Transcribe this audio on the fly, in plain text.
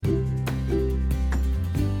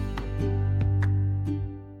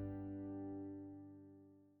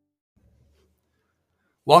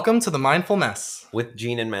Welcome to the Mindful Mess. With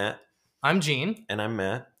Gene and Matt. I'm Gene. And I'm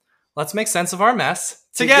Matt. Let's make sense of our mess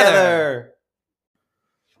together.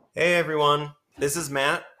 Hey everyone, this is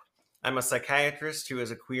Matt. I'm a psychiatrist who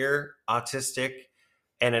is a queer, autistic,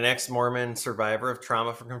 and an ex-Mormon survivor of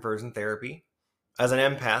trauma from conversion therapy. As an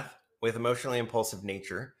empath with emotionally impulsive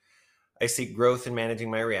nature, I seek growth in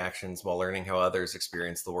managing my reactions while learning how others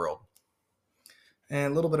experience the world.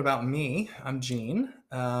 And a little bit about me. I'm Gene.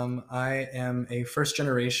 I am a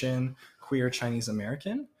first-generation queer Chinese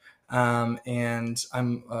American, and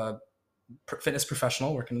I'm a fitness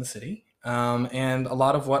professional working in the city. And a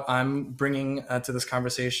lot of what I'm bringing to this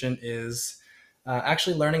conversation is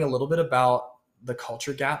actually learning a little bit about the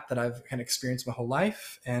culture gap that I've kind of experienced my whole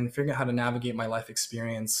life and figuring out how to navigate my life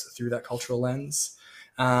experience through that cultural lens.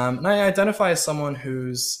 And I identify as someone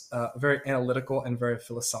who's very analytical and very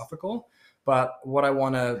philosophical. But what I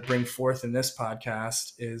want to bring forth in this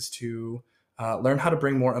podcast is to learn how to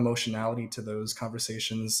bring more emotionality to those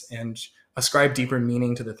conversations and ascribe deeper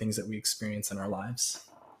meaning to the things that we experience in our lives.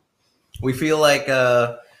 We feel like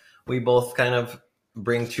we both kind of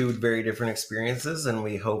bring two very different experiences, and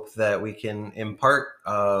we hope that we can impart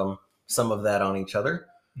some of that on each other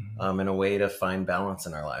in a way to find balance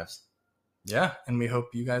in our lives. Yeah, and we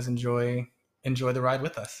hope you guys enjoy the ride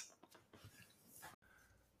with us.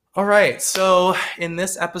 All right, so in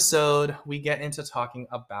this episode, we get into talking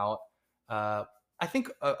about, I think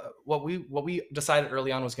what we decided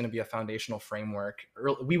early on was going to be a foundational framework.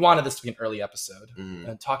 We wanted this to be an early episode,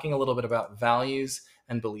 talking a little bit about values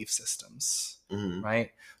and belief systems,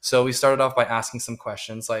 right? So we started off by asking some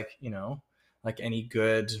questions like any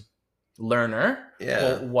good learner,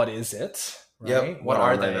 well, what is it? Right? Yep. What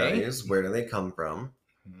are they? Values? Where do they come from?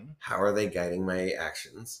 How are they guiding my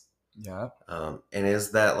actions? Yeah. And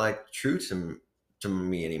is that like true to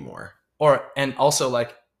me anymore? And also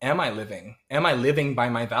like, am I living by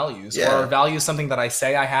my values? Yeah. Or are values something that I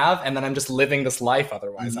say I have and then I'm just living this life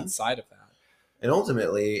otherwise outside of that? And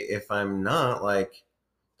ultimately, if I'm not, like,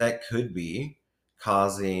 that could be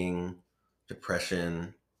causing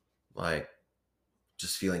depression, like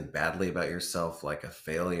just feeling badly about yourself, like a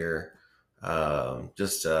failure,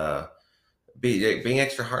 being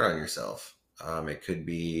extra hard on yourself. It could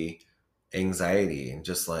be anxiety and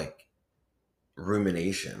just like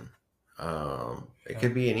rumination. It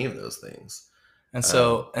could be any of those things. And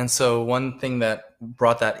so one thing that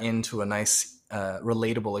brought that into a nice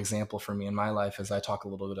relatable example for me in my life is I talk a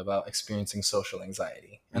little bit about experiencing social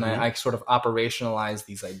anxiety, and I sort of operationalize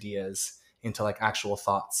these ideas into like actual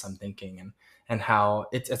thoughts I'm thinking, and how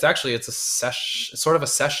it's a sort of a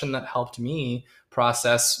session that helped me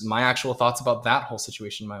process my actual thoughts about that whole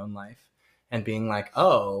situation in my own life, and being like,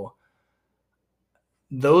 oh,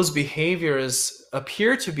 those behaviors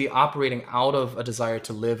appear to be operating out of a desire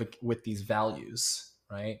to live with these values,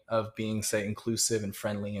 right? Of being, say, inclusive and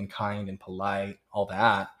friendly and kind and polite, all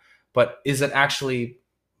that. But is it actually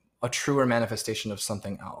a truer manifestation of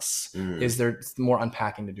something else? Is there more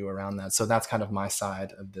unpacking to do around that? So that's kind of my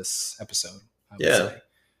side of this episode, I would say.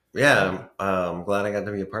 Yeah. I'm glad I got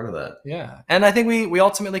to be a part of that. Yeah. And I think we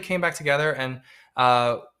ultimately came back together and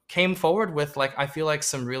came forward with, like, I feel like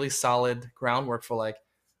some really solid groundwork for, like,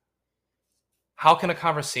 how can a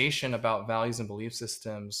conversation about values and belief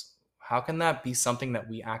systems, how can that be something that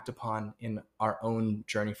we act upon in our own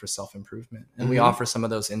journey for self-improvement? And we offer some of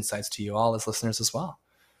those insights to you all as listeners as well.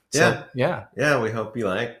 So, yeah, we hope you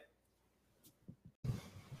like.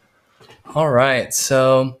 All right.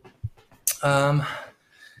 So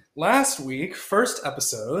last week, first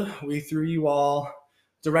episode, we threw you all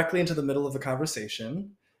directly into the middle of the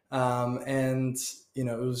conversation. And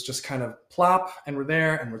it was just kind of plop, and we're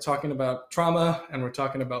there, and we're talking about trauma, and we're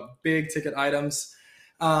talking about big ticket items.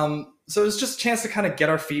 So it was just a chance to kind of get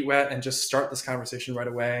our feet wet and just start this conversation right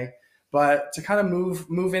away. But to kind of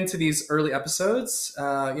move into these early episodes,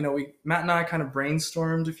 Matt and I kind of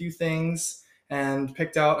brainstormed a few things and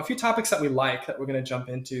picked out a few topics that we like that we're going to jump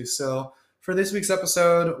into. So for this week's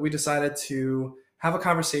episode, we decided to have a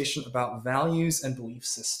conversation about values and belief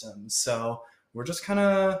systems. So we're just kind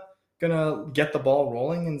of gonna get the ball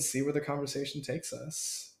rolling and see where the conversation takes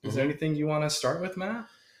us. Is there anything you want to start with, Matt?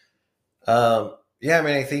 Yeah, I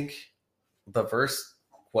mean, I think the first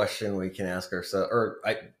question we can ask ourselves,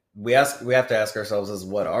 we have to ask ourselves, is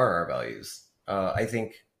what are our values? I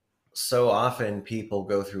think so often people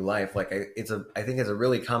go through life like I think it's a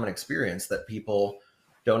really common experience that people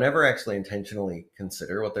don't ever actually intentionally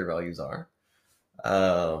consider what their values are.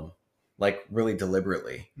 Like really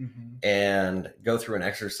deliberately, and go through an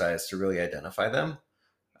exercise to really identify them.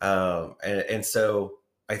 And so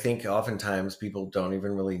I think oftentimes people don't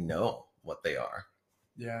even really know what they are.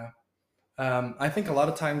 Yeah. I think a lot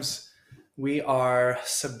of times we are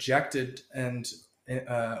subjected and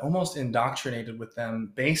almost indoctrinated with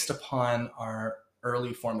them based upon our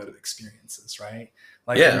early formative experiences, right?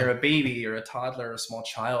 Like when Yeah. you're a baby or a toddler or a small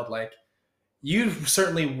child, like you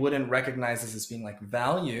certainly wouldn't recognize this as being like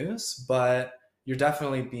values, but you're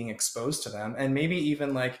definitely being exposed to them. And maybe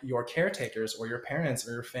even like your caretakers or your parents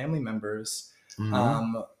or your family members Hmm.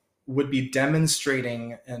 um, would be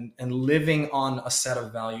demonstrating and living on a set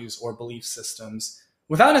of values or belief systems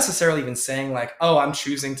without necessarily even saying like, oh, I'm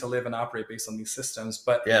choosing to live and operate based on these systems.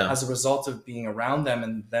 But Yeah. as a result of being around them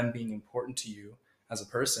and them being important to you as a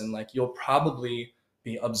person, like you'll probably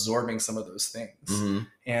be absorbing some of those things. Hmm.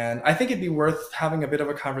 And I think it'd be worth having a bit of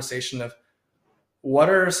a conversation of what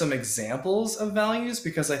are some examples of values,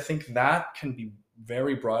 because I think that can be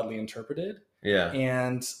very broadly interpreted. Yeah.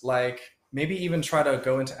 And like maybe even try to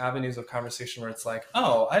go into avenues of conversation where it's like,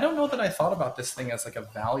 oh, I don't know that I thought about this thing as like a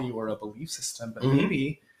value or a belief system, but Hmm.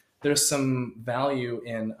 maybe there's some value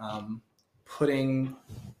in putting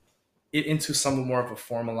it into some more of a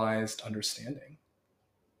formalized understanding.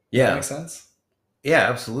 Does that make Yeah. sense? Yeah,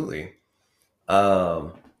 absolutely.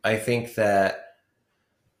 I think that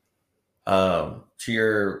to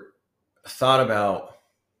your thought about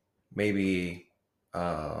maybe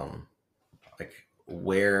um, like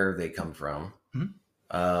where they come from, Mhm.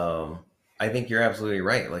 um, I think you're absolutely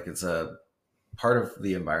right. Like it's a part of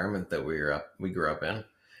the environment that we grew up in,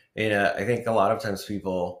 and I think a lot of times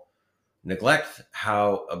people neglect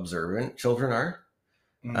how observant children are,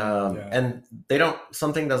 Yeah. and they don't.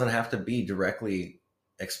 Something doesn't have to be directly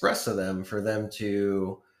expressed to them for them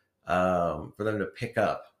to pick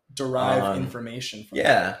up Derive on. information from it.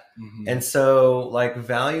 Yeah. Mm-hmm. And so, like,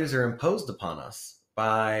 values are imposed upon us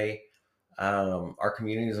by our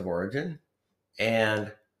communities of origin.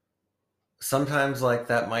 And sometimes, like,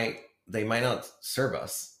 they might not serve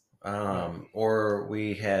us. Right. Or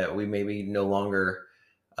we maybe no longer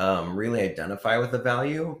really identify with the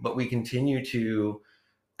value, but we continue to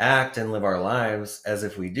act and live our lives as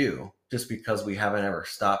if we do, just because we haven't ever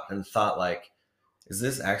stopped and thought, like, is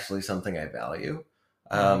this actually something I value?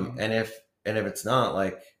 Mm-hmm. And if it's not,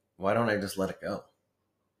 like, why don't I just let it go?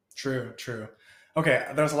 True, true. Okay,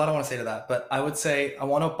 there's a lot I want to say to that, but I would say I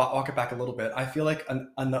want to walk it back a little bit. I feel like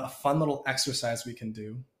a fun little exercise we can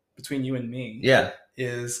do between you and me Yeah.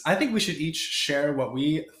 is I think we should each share what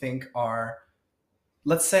we think are,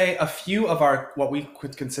 let's say, a few of our what we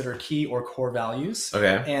could consider key or core values,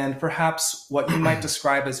 Okay. and perhaps what you might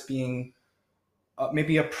describe as being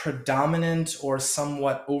maybe a predominant or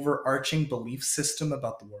somewhat overarching belief system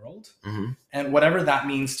about the world, Hmm. and whatever that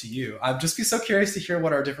means to you. I'd just be so curious to hear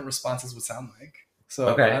what our different responses would sound like. So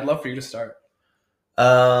Okay. I'd love for you to start.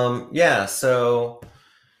 Yeah. So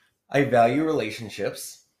I value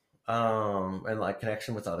relationships, and like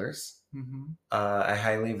connection with others. Mm-hmm. I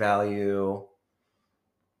highly value,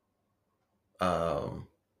 um,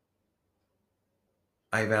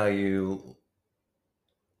 I value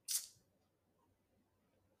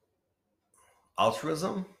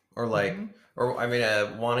altruism, or like, Mm-hmm. or I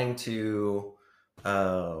mean, wanting to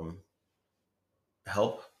um,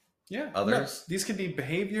 help Yeah, no, others. these could be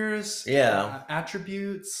behaviors, Yeah.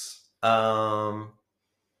 attributes, Um,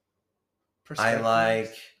 I like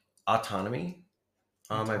perspectives, autonomy.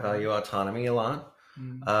 I autonomy. value autonomy a lot.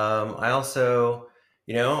 Mm. I also,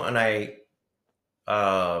 and I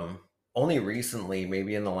um, only recently,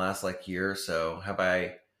 maybe in the last like year or so, have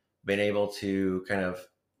I been able to kind of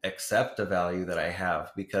accept a value that I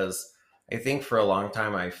have, because I think for a long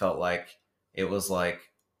time I felt like it was like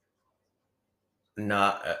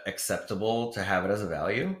not acceptable to have it as a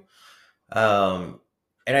value. Um,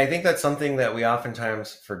 and I think that's something that we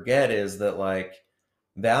oftentimes forget, is that like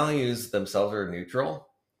values themselves are neutral.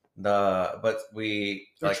 But we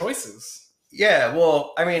They're like, choices yeah,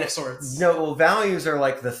 well, I mean, of sorts. no, well, values are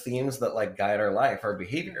like the themes that like guide our life, our Yeah.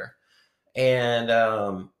 behavior. And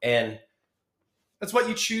That's what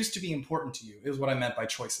you choose to be important to you, is what I meant by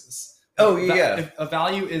choices. oh yeah, If a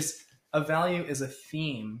value is a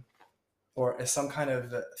theme or is some kind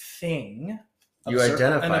of thing, you an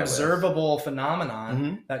identify with. observable phenomenon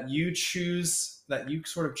Hmm. that you choose, that you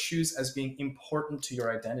sort of choose as being important to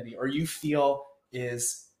your identity, or you feel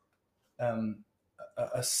is um,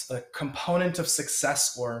 a component of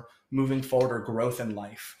success or moving forward or growth in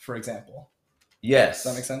life, for example. Does that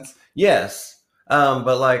make Yes. sense? Yes.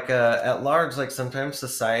 But like at large, like sometimes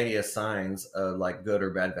society assigns a like good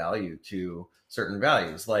or bad value to certain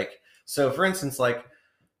values. Like, so for instance, like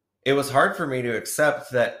it was hard for me to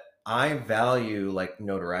accept that I value like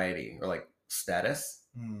notoriety or like status.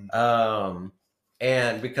 Mm. Um,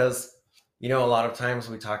 and because, a lot of times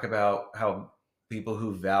we talk about how people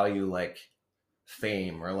who value like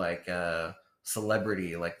fame or like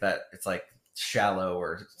celebrity, like that. It's like shallow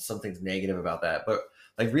or something's negative about that. But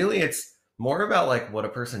like really, it's more about like what a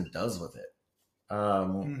person does with it,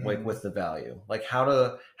 like with the value. Like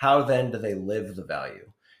how then do they live the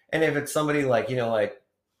value? And if it's somebody like like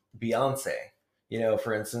Beyonce,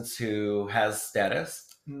 for instance, who has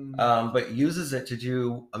status, but uses it to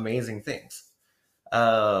do amazing things.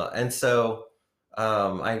 And so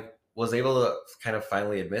I was able to kind of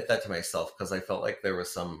finally admit that to myself because I felt like there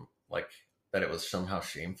was some like that it was somehow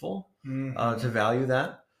shameful to value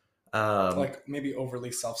that. Like maybe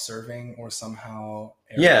overly self-serving or somehow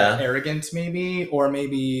Yeah. arrogant, maybe, or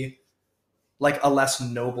maybe like a less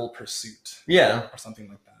noble pursuit. Yeah. Or something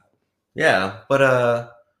like that. Yeah.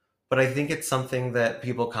 But I think it's something that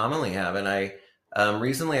people commonly have. And I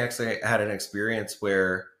recently actually had an experience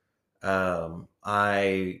where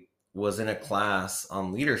I was in a class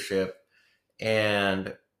on leadership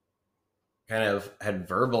and kind of had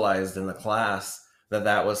verbalized in the class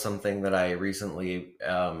that was something that I recently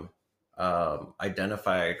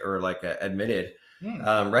identified or like admitted,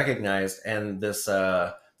 recognized. And this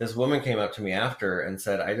woman came up to me after and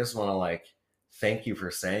said, I just want to like thank you for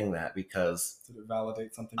saying that, because did it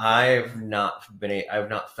validate something? I've not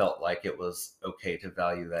felt like it was okay to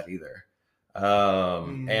value that either.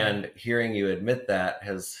 And hearing you admit that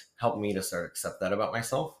has helped me to start accept that about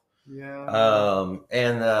myself. Yeah.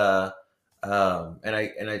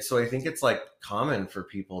 So I think it's like common for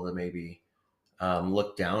people to maybe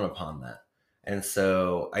look down upon that, and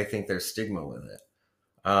so I think there's stigma with it.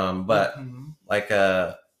 But like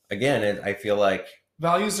again, I feel like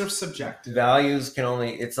values are subjective. Values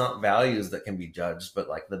it's not values that can be judged, but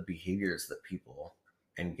like the behaviors that people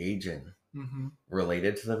engage in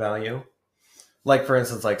related to the value. Like for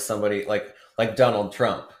instance, like somebody like Donald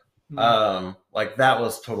Trump, like that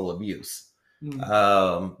was total abuse.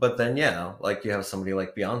 But then like you have somebody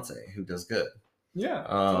like Beyonce who does good. Yeah.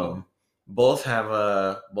 Totally. Both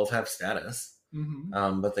have status.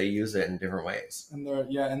 But they use it in different ways. And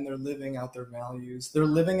they're living out their values. They're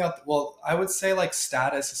living out. Well, I would say like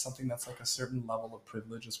status is something that's like a certain level of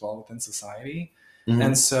privilege as well within society,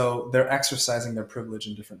 and so they're exercising their privilege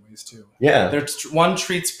in different ways too. Yeah. One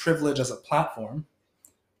treats privilege as a platform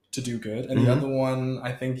to do good, and the other one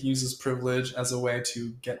I think uses privilege as a way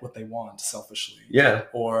to get what they want selfishly. Yeah.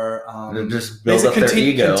 Or just build up their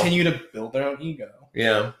ego. Continue to build their own ego.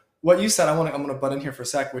 Yeah. What you said, I'm going to butt in here for a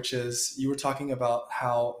sec, which is you were talking about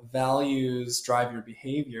how values drive your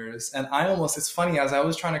behaviors. And it's funny, as I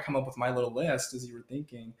was trying to come up with my little list, as you were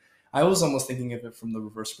thinking, I was almost thinking of it from the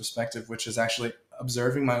reverse perspective, which is actually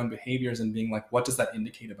observing my own behaviors and being like, what does that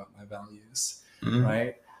indicate about my values?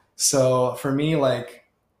 Right? So for me, like,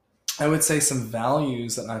 I would say some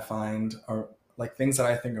values that I find are like things that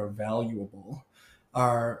I think are valuable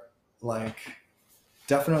are like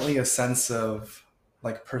definitely a sense of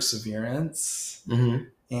like perseverance.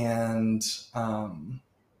 And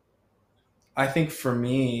I think for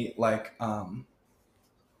me, like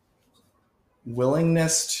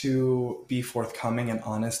willingness to be forthcoming and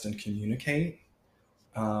honest and communicate.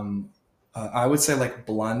 I would say like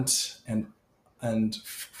blunt and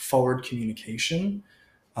forward communication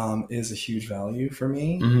is a huge value for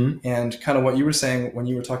me. And kind of what you were saying when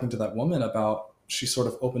you were talking to that woman about, she sort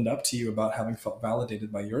of opened up to you about having felt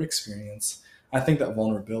validated by your experience. I think that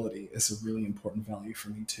vulnerability is a really important value for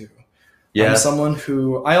me too. Yeah. I'm someone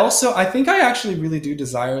who I think I actually really do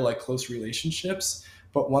desire like close relationships.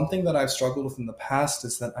 But one thing that I've struggled with in the past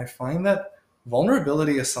is that I find that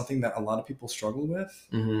vulnerability is something that a lot of people struggle with.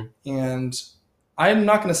 And I'm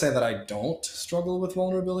not going to say that I don't struggle with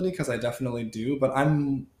vulnerability, because I definitely do, but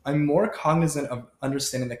I'm more cognizant of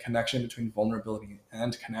understanding the connection between vulnerability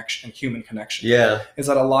and human connection. Yeah. Is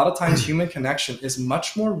that a lot of times human connection is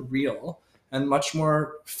much more real and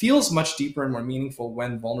feels much deeper and more meaningful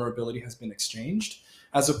when vulnerability has been exchanged,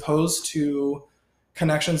 as opposed to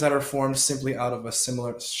connections that are formed simply out of a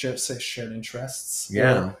similar shared interests.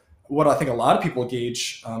 Yeah. What I think a lot of people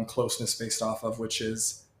gauge closeness based off of, which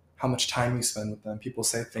is how much time you spend with them. People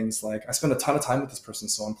say things like, I spend a ton of time with this person,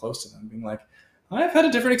 so I'm close to them. Being like, I've had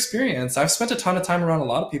a different experience. I've spent a ton of time around a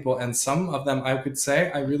lot of people, and some of them I could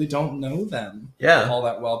say I really don't know them all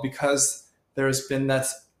that well, because there's been that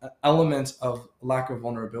element of lack of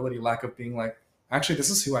vulnerability, lack of being like, actually, this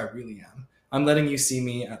is who I really am. I'm letting you see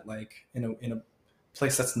me at like in a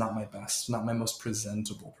place that's not my best, not my most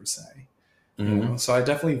presentable per se. You know? So I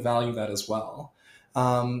definitely value that as well.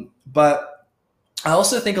 But I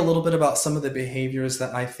also think a little bit about some of the behaviors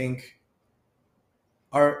that I think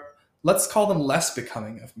are, let's call them less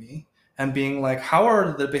becoming of me, and being like, how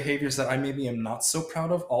are the behaviors that I maybe am not so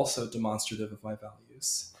proud of also demonstrative of my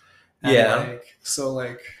values? And Yeah.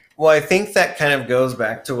 like, Well, I think that kind of goes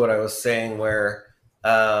back to what I was saying, where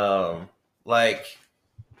um, like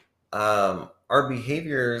our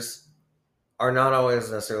behaviors are not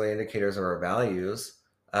always necessarily indicators of our values,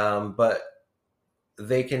 but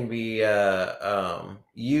they can be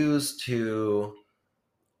used to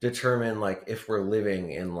determine like if we're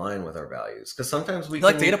living in line with our values. Because sometimes we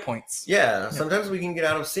like can, data points. yeah, Yeah. sometimes we can get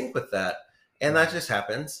out of sync with that, and that just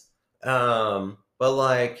happens. But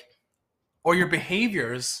like, Or your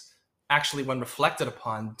behaviors actually, when reflected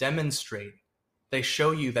upon, demonstrate, they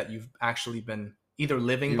show you that you've actually been either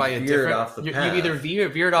living you by a veered different, off the you've either path.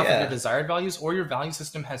 veered off of your Yeah. desired values, or your value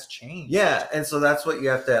system has changed. Yeah, and so that's what you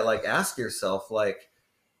have to like ask yourself, like,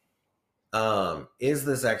 is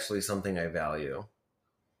this actually something I value?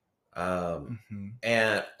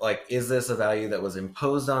 And like, is this a value that was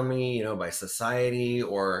imposed on me, by society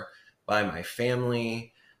or by my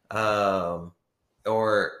family?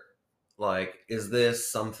 Or like, is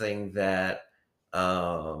this something that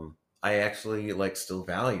I actually like still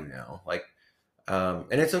value now? Like, and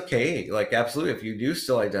it's okay, like, absolutely, if you do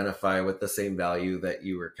still identify with the same value that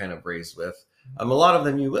you were kind of raised with, a lot of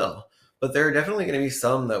them you will, but there are definitely going to be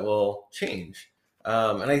some that will change.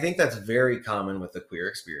 And I think that's very common with the queer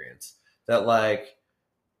experience, that like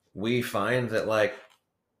we find that like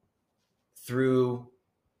through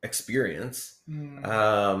experience,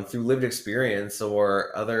 through lived experience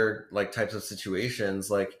or other like types of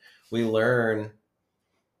situations, like we learn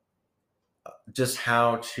just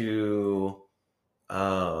how to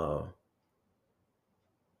uh,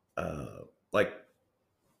 like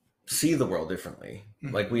see the world differently.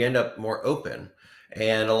 Like we end up more open,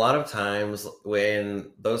 and a lot of times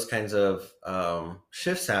when those kinds of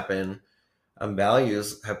shifts happen,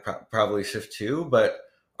 values have probably shift too, but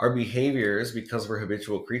our behaviors, because we're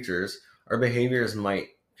habitual creatures, our behaviors might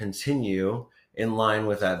continue in line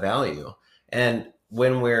with that value. And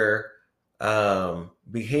when we're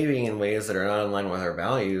behaving in ways that are not in line with our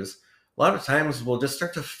values, a lot of times we'll just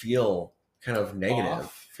start to feel kind of negative.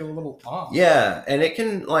 Feel a little off. Yeah, and it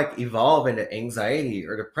can like evolve into anxiety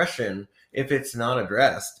or depression if it's not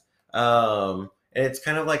addressed. And it's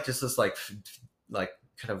kind of like just this like kind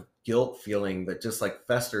of guilt feeling that just like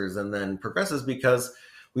festers and then progresses because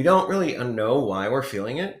we don't really know why we're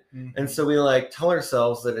feeling it. And so we like tell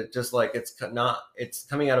ourselves that it just like it's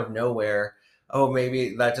coming out of nowhere. Oh,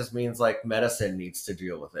 maybe that just means like medicine needs to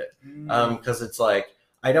deal with it, because it's like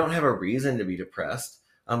I don't have a reason to be depressed,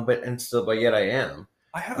 but yet I am.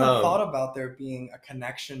 I haven't thought about there being a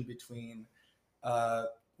connection between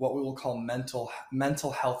what we will call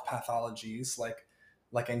mental health pathologies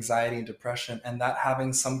like anxiety and depression, and that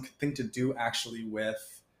having something to do actually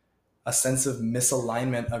with a sense of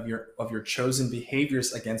misalignment of your chosen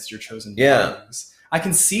behaviors against your chosen values. I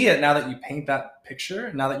can see it now that you paint that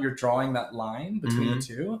picture, now that you're drawing that line between the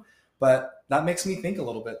two, but that makes me think a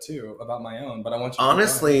little bit too about my own. But I want you to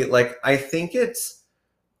honestly, like, I think it's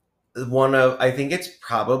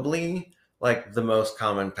probably like the most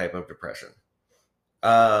common type of depression.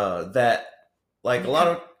 That like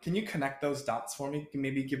can you connect those dots for me?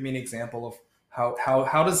 Maybe give me an example of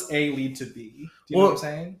how does A lead to B? Do you know what I'm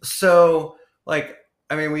saying? So like,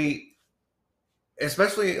 I mean, we,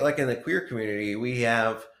 especially like in the queer community, we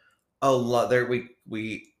have a lot there. We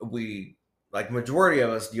like majority of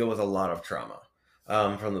us deal with a lot of trauma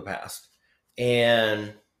from the past,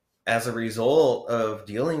 and as a result of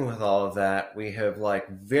dealing with all of that, we have like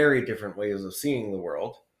very different ways of seeing the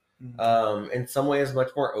world. In some ways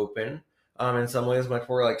much more open, in some ways much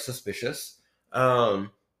more like suspicious,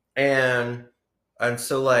 and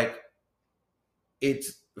so like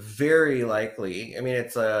it's very likely, I mean,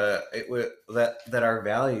 that our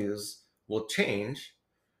values will change,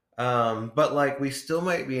 but like we still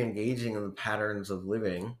might be engaging in the patterns of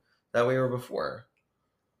living that we were before.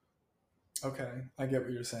 Okay, I get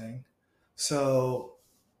what you're saying. So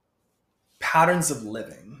patterns of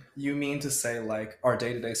living, you mean to say like our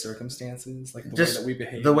day-to-day circumstances, like the way that we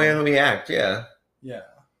behave, the way that we act? Yeah.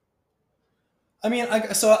 I mean,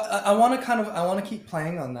 I want to keep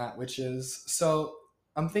playing on that, which is, so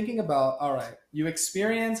I'm thinking about, all right, you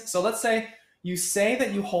experience, so let's say you say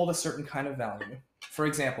that you hold a certain kind of value. For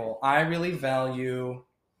example, I really value,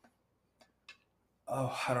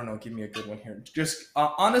 I don't know, give me a good one here. Just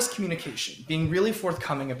honest communication, being really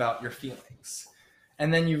forthcoming about your feelings.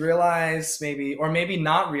 And then you realize maybe, or maybe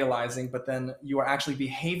not realizing, but then you are actually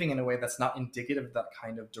behaving in a way that's not indicative of that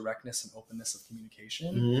kind of directness and openness of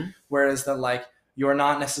communication. Whereas that like, you're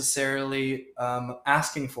not necessarily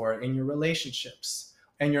asking for it in your relationships.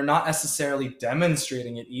 And you're not necessarily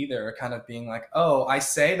demonstrating it either, kind of being like, oh, I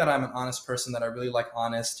say that I'm an honest person, that I really like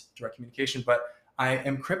honest, direct communication, but I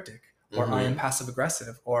am cryptic. or I am passive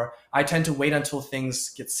aggressive, or I tend to wait until things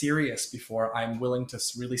get serious before I'm willing to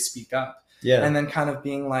really speak up. Yeah. And then kind of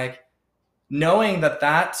being like, knowing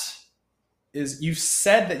that is, you've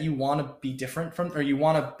said that you want to be different from, or you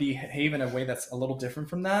want to behave in a way that's a little different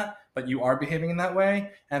from that, but you are behaving in that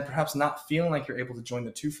way, and perhaps not feeling like you're able to join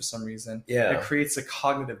the two for some reason. Yeah. It creates a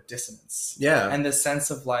cognitive dissonance. Yeah. And this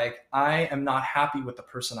sense of like, I am not happy with the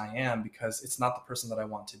person I am because it's not the person that I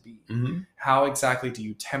want to be. How exactly do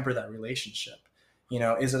you temper that relationship?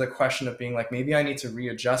 Is it a question of being like, maybe I need to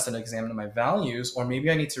readjust and examine my values, or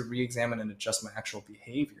maybe I need to re-examine and adjust my actual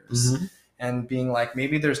behaviors? And being like,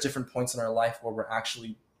 maybe there's different points in our life where we're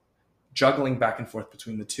actually juggling back and forth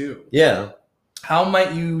between the two. Yeah. How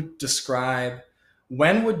might you describe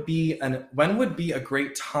when would be a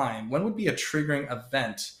great time? When would be a triggering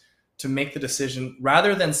event to make the decision,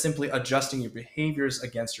 rather than simply adjusting your behaviors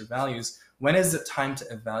against your values? When is it time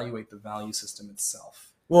to evaluate the value system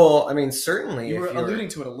itself? Well, I mean, certainly you were alluding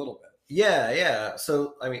to it a little bit. Yeah.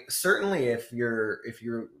 So, I mean, certainly if you're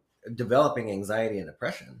developing anxiety and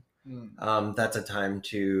depression, that's a time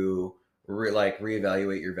to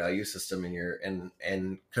reevaluate your value system and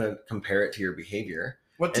kind of compare it to your behavior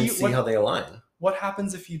see how they align. What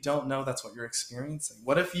happens if you don't know that's what you're experiencing?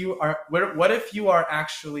 What if you are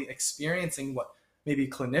actually experiencing what maybe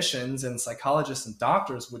clinicians and psychologists and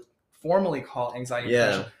doctors would formally call anxiety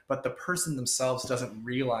and depression, but the person themselves doesn't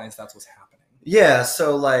realize that's what's happening? Yeah.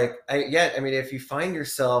 So I mean, if you find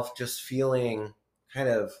yourself just feeling kind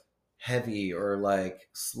of heavy or like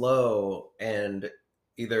slow and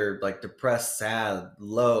either like depressed, sad,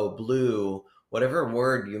 low, blue, whatever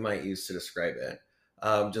word you might use to describe it,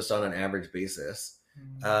 just on an average basis.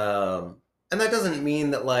 And that doesn't mean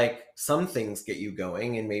that like some things get you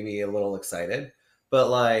going and maybe a little excited, but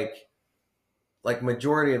like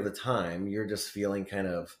majority of the time you're just feeling kind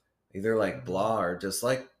of either like blah or just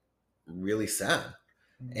like really sad.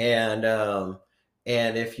 And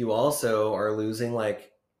if you also are losing like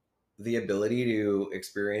the ability to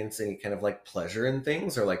experience any kind of like pleasure in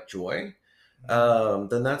things or like joy,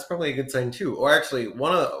 then that's probably a good sign too. Or actually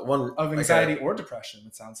one of anxiety or depression,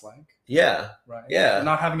 it sounds like. Yeah. Right. Yeah. You're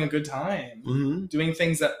not having a good time doing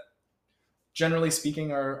things that generally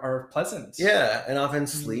speaking are pleasant. Yeah. And often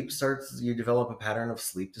you develop a pattern of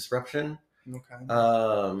sleep disruption.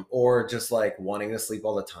 Okay. Or just like wanting to sleep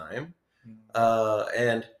all the time.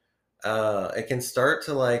 And it can start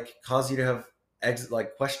to like cause you to have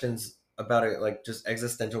questions about it, like just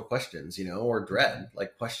existential questions, or dread,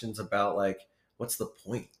 like questions about like, what's the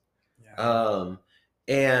point?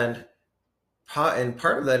 And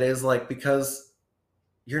part of that is like, because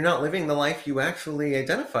you're not living the life you actually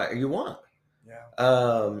identify or you want.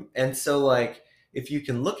 And so like, if you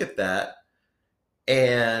can look at that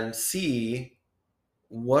and see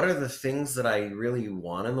what are the things that I really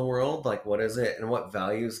want in the world, like what is it and what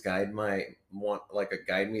values guide me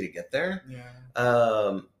to get there.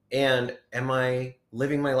 And am I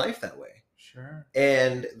living my life that way? Sure.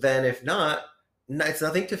 And then if not, it's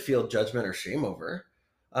nothing to feel judgment or shame over.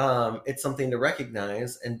 It's something to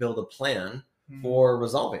recognize and build a plan for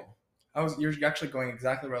resolving. You're actually going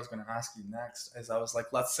exactly where I was going to ask you next. As I was like,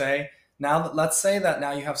 let's say that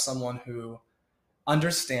now you have someone who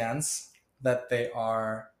understands that they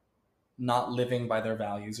are not living by their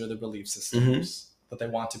values or their belief systems that they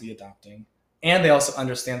want to be adopting. And they also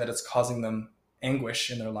understand that it's causing them anguish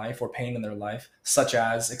in their life or pain in their life, such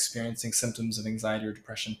as experiencing symptoms of anxiety or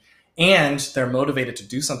depression, and they're motivated to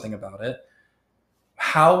do something about it.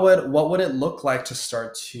 What would it look like to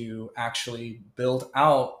start to actually build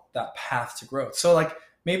out that path to growth? So like,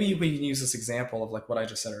 maybe we can use this example of like what I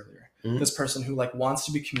just said earlier. This person who like wants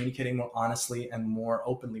to be communicating more honestly and more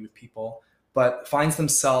openly with people, but finds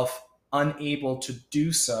themselves unable to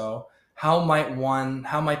do so. How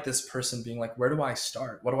might this person being like, where do I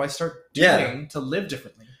start? What do I start doing to live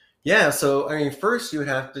differently? Yeah. So, I mean, first you would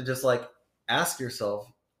have to just like ask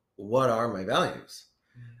yourself, what are my values?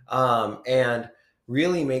 And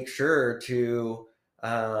really make sure to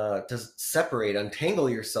untangle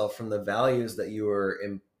yourself from the values that you were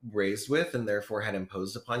raised with and therefore had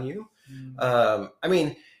imposed upon you. I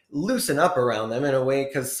mean, loosen up around them in a way,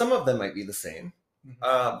 because some of them might be the same,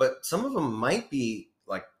 but some of them might be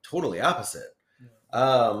like totally opposite.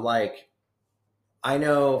 Like I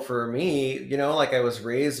know for me, like I was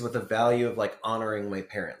raised with a value of like honoring my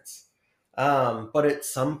parents. But at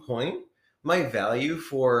some point, my value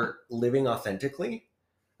for living authentically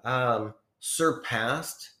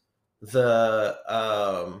surpassed the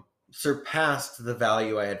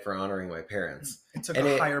value I had for honoring my parents. It took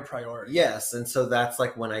a higher priority. Yes. And so that's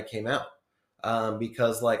like when I came out,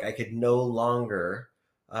 because like I could no longer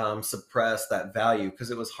suppress that value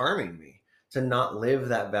because it was harming me to not live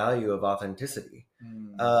that value of authenticity.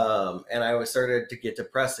 And I was started to get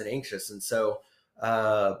depressed and anxious. And so,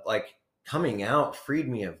 like, coming out freed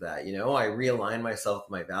me of that. You know, I realigned myself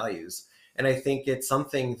with my values. And I think it's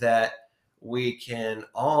something that we can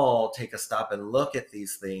all take a stop and look at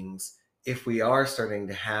these things if we are starting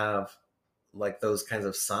to have like those kinds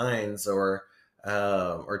of signs or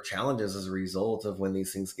challenges as a result of when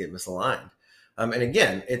these things get misaligned. And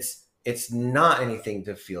again, it's not anything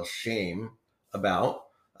to feel shame about.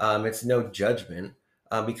 It's no judgment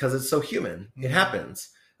because it's so human. Mm-hmm. It happens.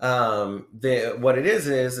 What it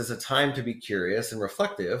is a time to be curious and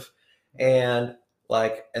reflective, and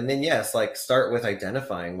then yes, like start with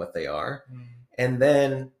identifying what they are, and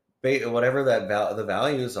then whatever the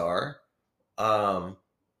values are,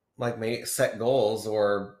 like set goals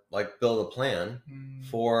or like build a plan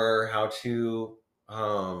for how to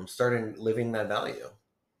start living that value.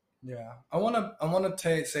 Yeah, I want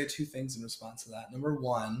to say two things in response to that. Number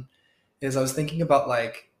one is I was thinking about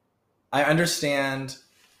like, I understand,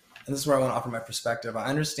 and this is where I want to offer my perspective. I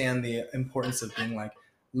understand the importance of being like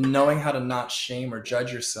knowing how to not shame or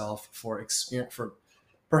judge yourself for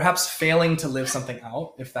perhaps failing to live something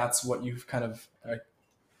out, if that's what you've kind of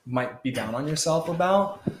might be down on yourself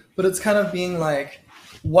about. But it's kind of being like,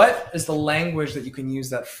 what is the language that you can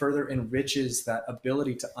use that further enriches that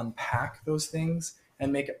ability to unpack those things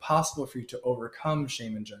and make it possible for you to overcome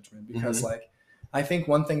shame and judgment? Because like, I think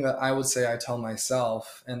one thing that I would say I tell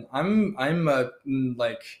myself, and I'm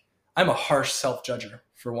a harsh self-judger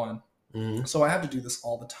for one. So I have to do this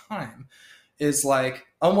all the time, is like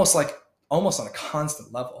almost on a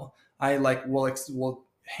constant level. I like will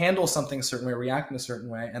handle something a certain way, react in a certain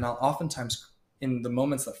way, and I'll oftentimes in the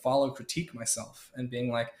moments that follow critique myself and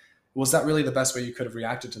being like, was that really the best way you could have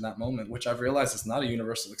reacted to that moment? Which I've realized is not a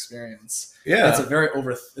universal experience. Yeah, it's very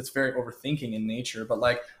overthinking in nature. But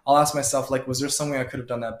like, I'll ask myself, like, was there some way I could have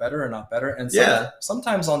done that better or not better? And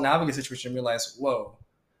sometimes I'll navigate a situation and realize, whoa,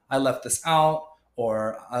 I left this out,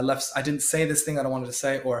 or I didn't say this thing that I wanted to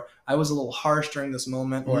say, or I was a little harsh during this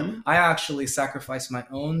moment, or I actually sacrificed my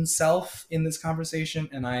own self in this conversation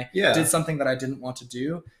and I did something that I didn't want to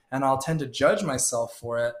do, and I'll tend to judge myself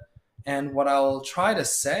for it. And what I'll try to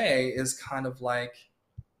say is kind of like,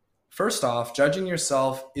 first off, judging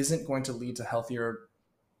yourself isn't going to lead to healthier,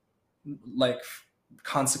 like,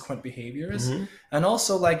 consequent behaviors. And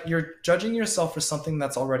also, like, you're judging yourself for something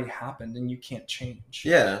that's already happened and you can't change.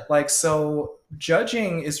 Like, so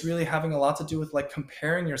judging is really having a lot to do with like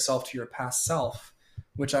comparing yourself to your past self,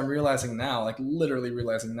 which I'm realizing now, like literally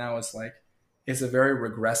realizing now, is a very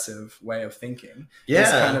regressive way of thinking. It's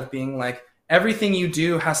kind of being like, everything you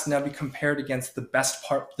do has to now be compared against the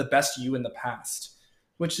best you in the past,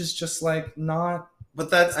 which is just like not. But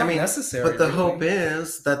that's necessary. But the hope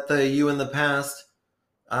is that the you in the past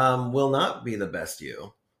will not be the best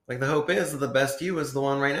you. Like, the hope is that the best you is the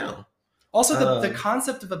one right now. Also, the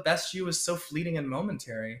concept of a best you is so fleeting and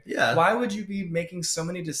momentary. Yeah. Why would you be making so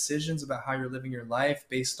many decisions about how you're living your life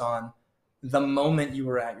based on the moment you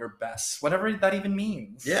were at your best, whatever that even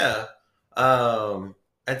means? Yeah.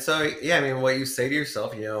 And so, I mean, what you say to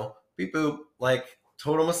yourself, you know, beep boop, like,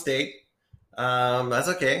 total mistake. That's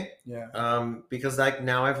okay. Yeah. Because like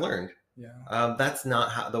now I've learned. Yeah. That's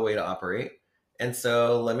not the way to operate. And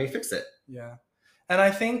so let me fix it. Yeah. And I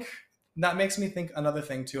think that makes me think another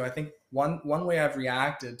thing too. I think one way I've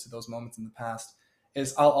reacted to those moments in the past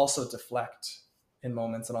is I'll also deflect in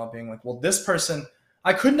moments, and I'll being like, well, this person,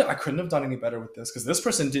 I couldn't have done any better with this because this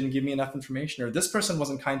person didn't give me enough information, or this person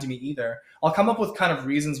wasn't kind to me either. I'll come up with kind of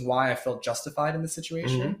reasons why I felt justified in the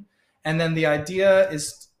situation. And then the idea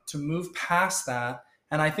is to move past that.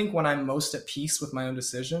 And I think when I'm most at peace with my own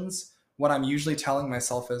decisions, what I'm usually telling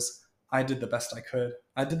myself is, I did the best I could.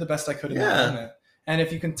 I did the best I could in that moment. And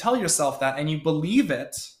if you can tell yourself that and you believe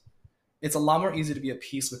it, it's a lot more easy to be at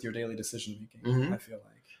peace with your daily decision making, I feel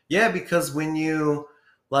like. Yeah, because when you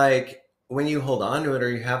hold on to it, or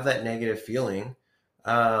you have that negative feeling,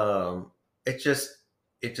 it just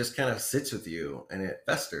kind of sits with you and it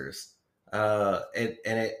festers.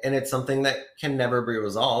 It's something that can never be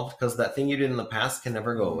resolved because that thing you did in the past can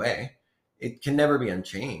never go away. It can never be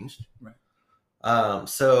unchanged. Right.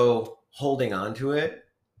 So holding on to it,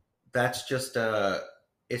 that's just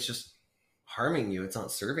it's just harming you. It's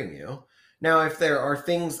not serving you. Now, if there are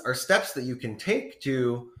steps that you can take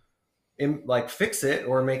to like fix it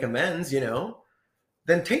or make amends, you know,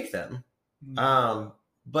 then take them.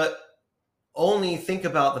 But only think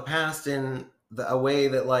about the past in a way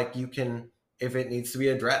that like you can, if it needs to be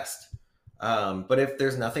addressed. But if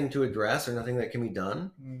there's nothing to address or nothing that can be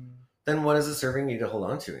done, then what is it serving you to hold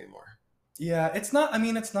on to anymore? Yeah, it's not. I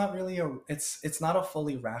mean, it's not really a. It's not a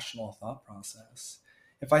fully rational thought process.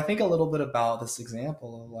 If I think a little bit about this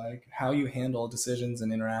example of like how you handle decisions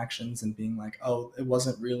and interactions and being like, oh, it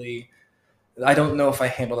wasn't really. I don't know if I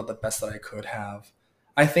handled it the best that I could have.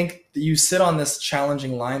 I think that you sit on this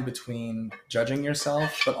challenging line between judging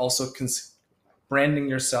yourself, but also branding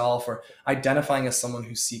yourself or identifying as someone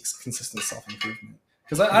who seeks consistent self improvement.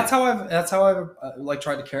 Because that's how I've like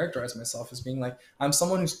tried to characterize myself as being like I'm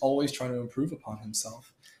someone who's always trying to improve upon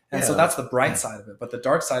himself, and so Yeah. that's the bright side of it. But the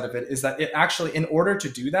dark side of it is that it actually, in order to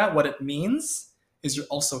do that, what it means is you're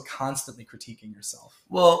also constantly critiquing yourself.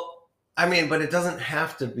 Well, I mean, but it doesn't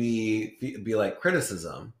have to be like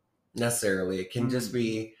criticism necessarily. It can just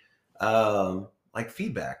be like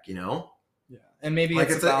feedback, you know? Yeah, and maybe Like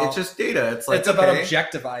it's just data. It's like it's about okay,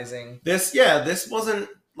 objectivizing. this wasn't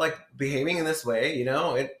like behaving in this way, you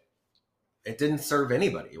know? It didn't serve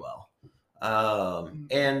anybody well. And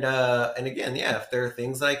again, yeah, if there are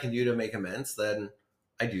things that I can do to make amends, then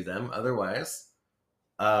I do them. Otherwise,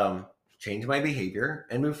 um, change my behavior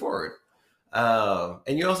and move forward.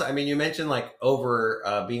 And you also, I mean, you mentioned like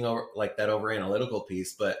being over like that over analytical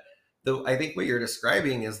piece, but I think what you're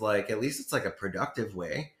describing is like at least it's like a productive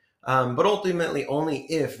way. But ultimately, only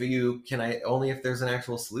if there's an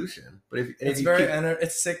actual solution. But if It's you very keep,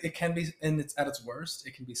 it's sick. It can be, and it's at its worst.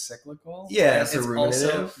 It can be cyclical. yeah, and it's it's also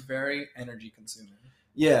ruminative. very energy consuming.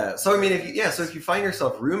 Yeah. So I mean, if you find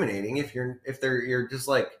yourself ruminating, you're just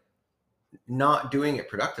like not doing it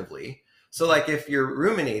productively. So like if you're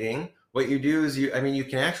ruminating, what you do is you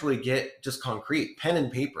can actually get just concrete pen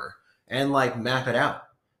and paper and like map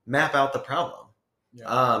out the problem.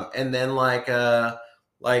 Yeah. And then like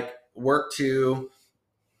work to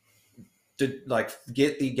like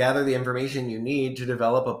gather the information you need to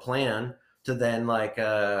develop a plan to then like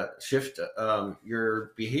shift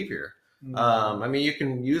your behavior. I mean, you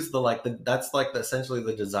can use that's like essentially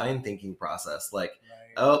the design thinking process. Like,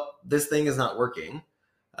 Right. oh, this thing is not working.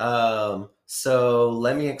 So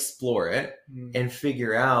let me explore it and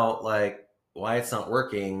figure out like why it's not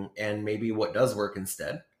working and maybe what does work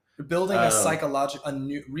instead. You're building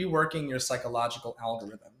reworking your psychological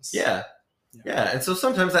algorithms. Yeah. And so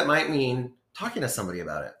sometimes that might mean talking to somebody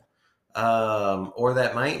about it. Or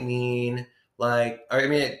that might mean I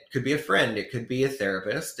mean, it could be a friend, it could be a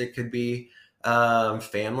therapist, it could be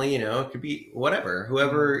family, you know, it could be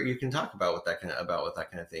whoever you can talk about with that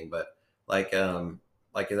kind of thing. But like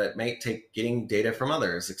that might take getting data from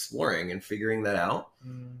others, exploring and figuring that out.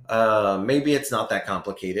 Maybe it's not that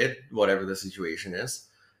complicated, whatever the situation is.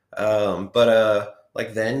 But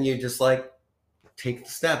like then you just like take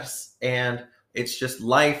the steps, and it's just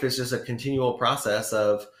life is just a continual process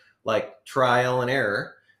of like trial and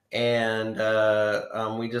error, and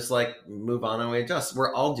we just like move on and we adjust.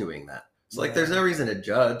 We're all doing that, so like there's no reason to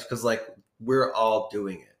judge because like we're all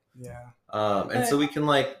doing it. And so we can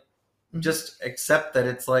like just accept that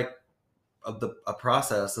it's like a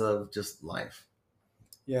process of just life.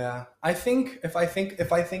 Yeah, I think if I think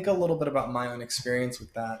a little bit about my own experience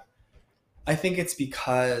with that, I think it's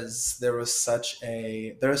because there is such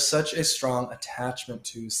a strong attachment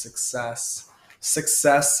to success.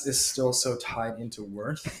 Success is still so tied into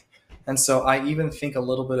worth. And so I even think a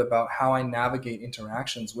little bit about how I navigate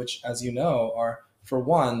interactions, which, as you know, are, for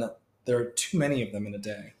one, there are too many of them in a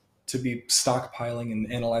day to be stockpiling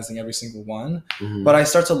and analyzing every single one. But I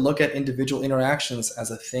start to look at individual interactions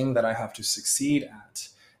as a thing that I have to succeed at.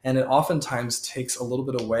 And it oftentimes takes a little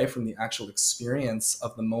bit away from the actual experience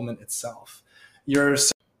of the moment itself.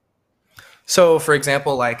 So, for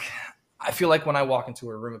example, like I feel like when I walk into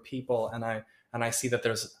a room of people and I see that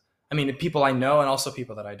there's, I mean, people I know and also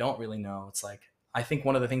people that I don't really know, it's like I think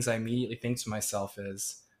one of the things I immediately think to myself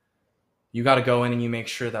is, you got to go in and you make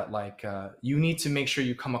sure that like you need to make sure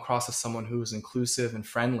you come across as someone who is inclusive and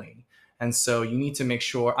friendly. And so you need to make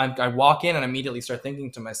sure I walk in and immediately start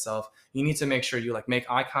thinking to myself, you need to make sure you like make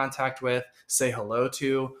eye contact with, say hello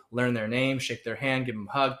to, learn their name, shake their hand, give them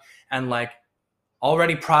a hug, and like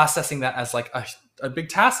already processing that as like a big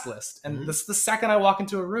task list. And this the second I walk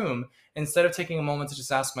into a room, instead of taking a moment to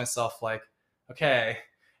just ask myself like, okay,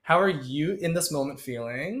 how are you in this moment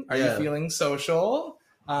feeling? Are you feeling social?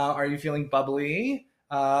 Are you feeling bubbly?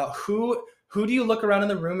 Who do you look around in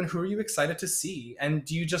the room and who are you excited to see? And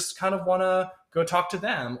do you just kind of want to go talk to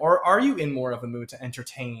them? Or are you in more of a mood to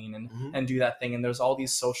entertain and do that thing? And there's all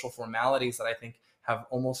these social formalities that I think have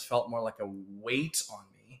almost felt more like a weight on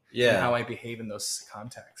me in how I behave in those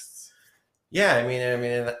contexts. Yeah, I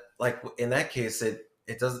mean, like in that case,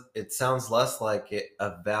 it sounds less like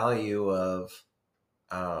a value of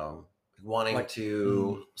wanting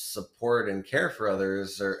to support and care for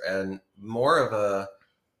others, and more of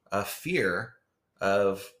a fear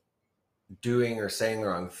of doing or saying the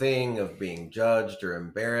wrong thing, of being judged or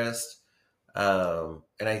embarrassed. And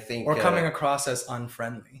I think, or coming across as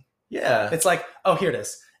unfriendly. yeah, It's like, oh, here it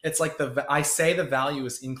is. It's like I say the value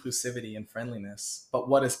is inclusivity and friendliness, but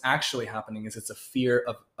what is actually happening is it's a fear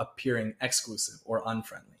of appearing exclusive or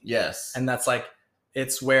unfriendly. yes, And that's like,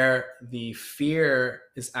 it's where the fear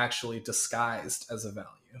is actually disguised as a value.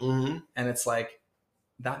 mm-hmm. And it's like,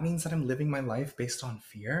 that means that I'm living my life based on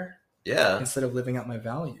fear yeah, instead of living out my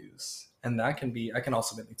values. And that can be, I can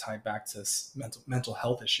also be tied back to mental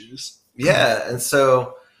health issues. yeah. And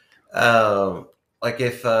so, like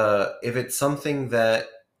if it's something that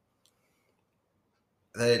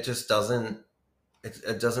it just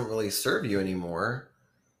it doesn't really serve you anymore,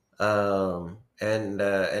 and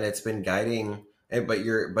it's been guiding, but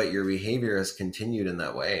your behavior has continued in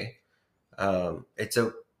that way. It's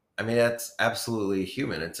a, I mean, that's absolutely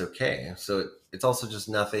human. It's okay. So it's also just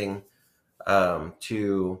nothing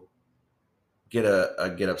to get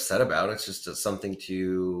upset about. It's just something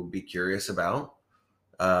to be curious about.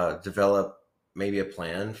 Develop maybe a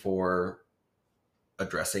plan for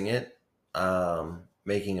addressing it,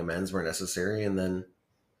 making amends where necessary, and then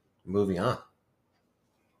moving on.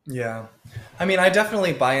 Yeah. I mean, I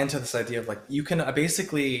definitely buy into this idea of like, you can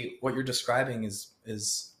basically, what you're describing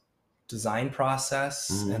is design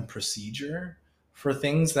process Mhm. and procedure for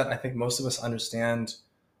things that I think most of us understand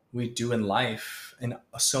we do in life in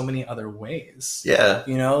so many other ways. Yeah.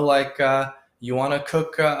 You know, like you want to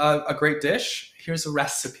cook a great dish, here's a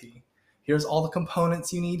recipe. Here's all the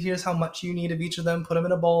components you need. Here's how much you need of each of them. Put them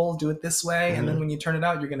in a bowl, do it this way. And then when you turn it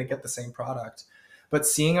out, you're going to get the same product. But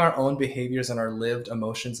seeing our own behaviors and our lived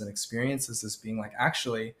emotions and experiences as being like,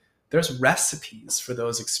 actually, there's recipes for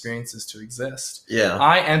those experiences to exist. Yeah.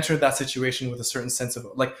 I entered that situation with a certain sense of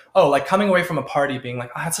like, oh, like coming away from a party being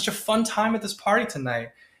like, I had such a fun time at this party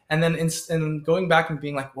tonight. And then in going back and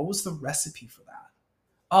being like, what was the recipe for that?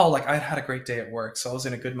 Oh, like I had a great day at work. So I was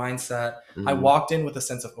in a good mindset. Mhm. I walked in with a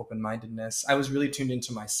sense of open-mindedness. I was really tuned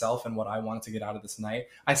into myself and what I wanted to get out of this night.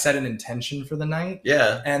 I set an intention for the night.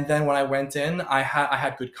 Yeah. And then when I went in, I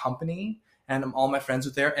had good company and all my friends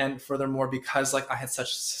were there. And furthermore, because like I had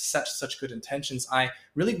such good intentions, I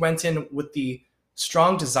really went in with the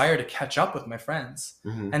strong desire to catch up with my friends.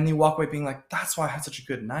 Mhm. And you walk away being like, that's why I had such a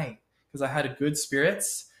good night, because I had a good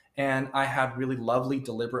spirits and I had really lovely,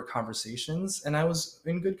 deliberate conversations and I was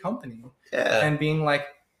in good company. Yeah. And being like,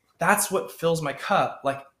 that's what fills my cup.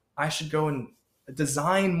 Like I should go and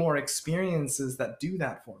design more experiences that do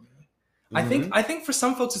that for me. I think for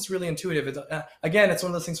some folks it's really intuitive. Again, it's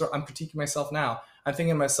one of those things where I'm critiquing myself now. I'm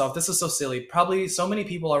thinking to myself, this is so silly. Probably so many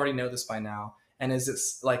people already know this by now. And is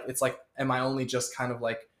it's like, am I only just kind of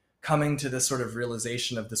like coming to this sort of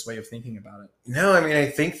realization of this way of thinking about it? No, I mean, I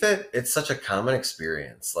think that it's such a common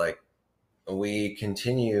experience. Like we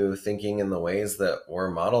continue thinking in the ways that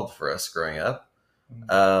were modeled for us growing up.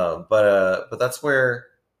 But that's where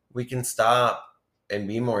we can stop and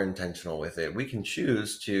be more intentional with it. We can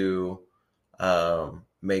choose to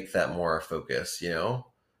make that more our focus, you know?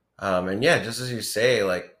 And yeah, just as you say,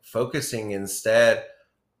 like focusing instead,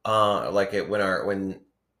 like it when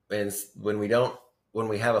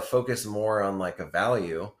we have a focus more on like a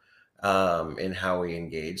value in how we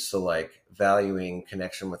engage. So like valuing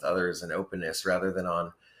connection with others and openness rather than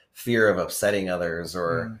on fear of upsetting others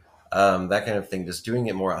or that kind of thing, just doing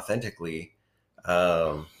it more authentically.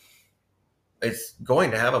 It's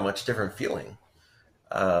going to have a much different feeling.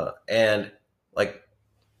 And like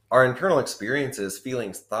our internal experiences,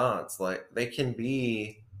 feelings, thoughts, like they can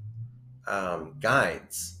be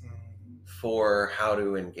guides for how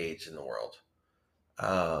to engage in the world.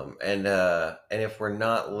 And if we're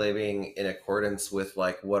not living in accordance with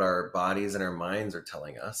like what our bodies and our minds are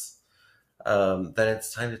telling us, then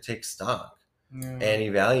it's time to take stock and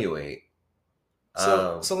evaluate.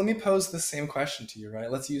 So let me pose the same question to you, right?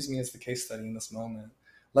 Let's use me as the case study in this moment.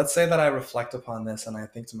 Let's say that I reflect upon this and I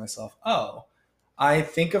think to myself, oh, I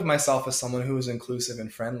think of myself as someone who is inclusive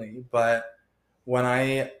and friendly, but when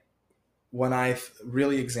I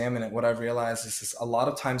really examine it, what I've realized is a lot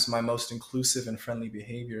of times my most inclusive and friendly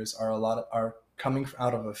behaviors are coming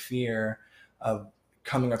out of a fear of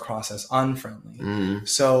coming across as unfriendly.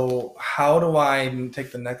 So how do I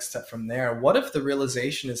take the next step from there? What if the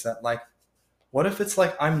realization is that like, what if it's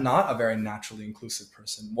like I'm not a very naturally inclusive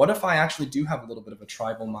person? What if I actually do have a little bit of a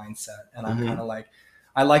tribal mindset and I'm kind of like,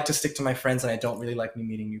 I like to stick to my friends and I don't really like me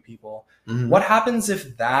meeting new people. What happens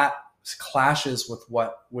if that clashes with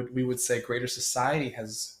what we would say greater society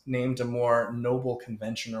has named a more noble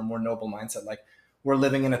convention or more noble mindset? Like we're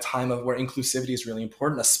living in a time of where inclusivity is really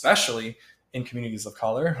important, especially in communities of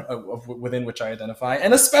color within which I identify,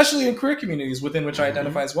 and especially in queer communities within which I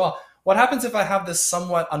identify as well. What happens if I have this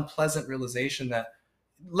somewhat unpleasant realization that,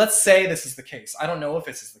 let's say this is the case. I don't know if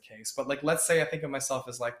this is the case, but like, let's say I think of myself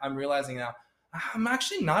as like, I'm realizing now I'm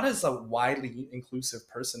actually not as a widely inclusive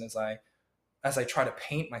person as I try to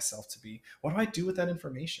paint myself to be. What do I do with that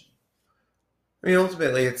information? I mean,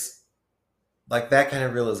 ultimately, it's like that kind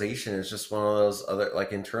of realization is just one of those other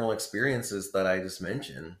like internal experiences that I just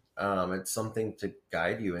mentioned. It's something to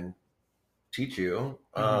guide you and teach you.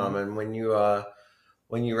 And when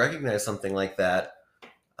you recognize something like that,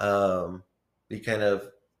 you kind of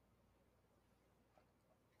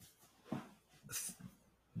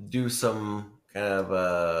do some kind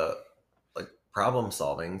of like problem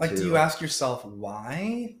solving. Like, do you ask yourself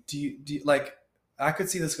why? Do you like? I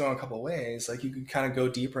could see this going a couple of ways. Like, you could kind of go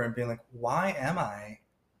deeper and be like, why am I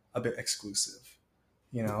a bit exclusive?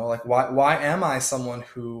 You know, like why am I someone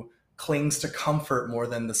who clings to comfort more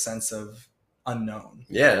than the sense of unknown?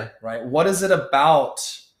 Yeah. Right. What is it about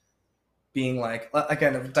being like,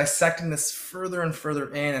 again, dissecting this further and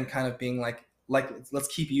further in, and kind of being like let's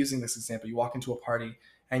keep using this example. You walk into a party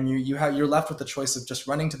and you're left with the choice of just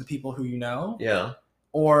running to the people who you know, yeah,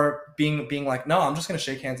 or being like, no, I'm just going to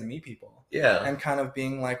shake hands and meet people. Yeah. And kind of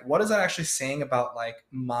being like, what is that actually saying about like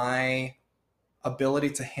my ability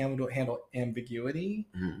to handle ambiguity?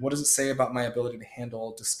 What does it say about my ability to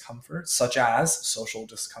handle discomfort, such as social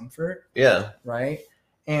discomfort? Yeah. Right.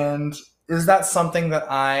 And is that something that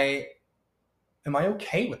am I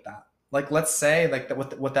okay with that? Like, let's say like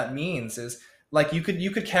that, what that means is like, you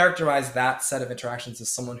could characterize that set of interactions as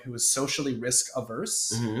someone who is socially risk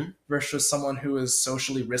averse versus someone who is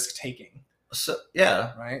socially risk taking. So,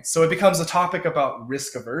 yeah. Right. So it becomes a topic about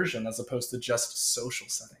risk aversion as opposed to just social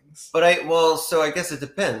settings. But so I guess it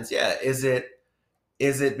depends. Yeah. Is it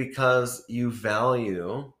because you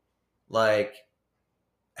value like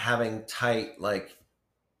having tight, like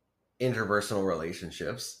interpersonal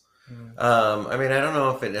relationships? I mean, I don't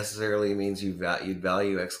know if it necessarily means you'd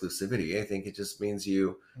value exclusivity. I think it just means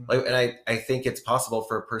you like, and I think it's possible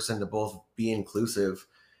for a person to both be inclusive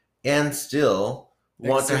and still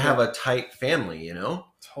want to have a tight family, you know?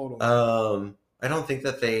 Totally. I don't think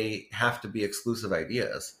that they have to be exclusive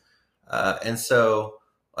ideas. And so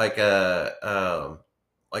like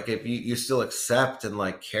if you still accept and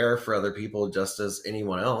like care for other people just as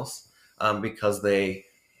anyone else, because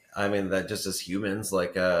that just as humans,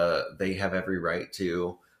 like they have every right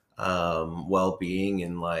to well-being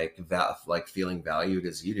and like feeling valued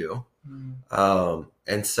as you do.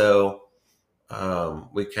 And so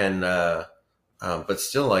we can but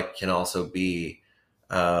still like can also be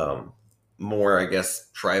more, I guess,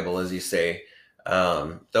 tribal, as you say.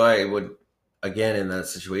 Though I would again in that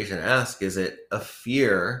situation ask, is it a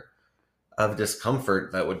fear of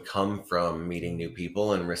discomfort that would come from meeting new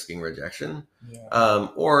people and risking rejection?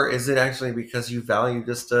 Or is it actually because you value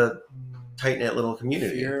just a tight-knit little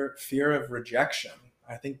community? Fear of rejection.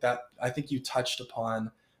 I think you touched upon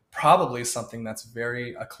probably something that's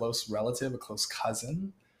a close relative, a close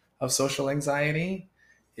cousin of social anxiety,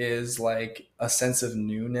 is like a sense of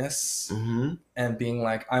newness and being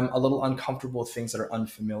like, I'm a little uncomfortable with things that are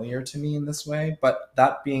unfamiliar to me in this way. But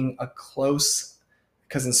that being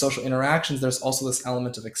because in social interactions, there's also this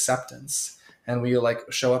element of acceptance, and we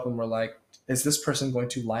like show up and we're like, is this person going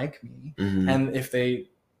to like me? And if they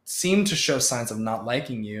seem to show signs of not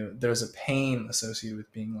liking you, there's a pain associated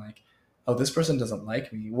with being like, oh, this person doesn't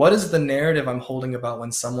like me. What is the narrative I'm holding about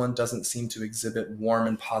when someone doesn't seem to exhibit warm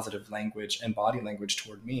and positive language and body language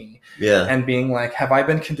toward me? And being like, have I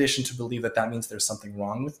been conditioned to believe that means there's something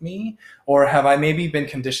wrong with me? Or have I maybe been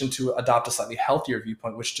conditioned to adopt a slightly healthier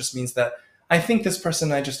viewpoint, which just means that I think this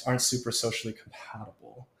person and I just aren't super socially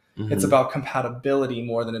compatible. It's about compatibility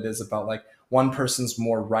more than it is about like one person's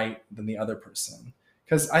more right than the other person.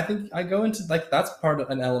 Because I think I go into like, that's part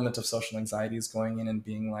of an element of social anxiety, is going in and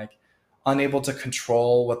being like unable to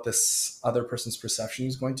control what this other person's perception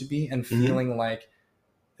is going to be, and feeling like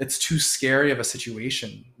it's too scary of a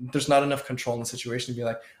situation. There's not enough control in the situation to be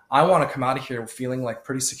like, I want to come out of here feeling like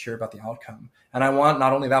pretty secure about the outcome. And I want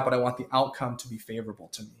not only that, but I want the outcome to be favorable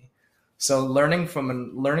to me. So learning from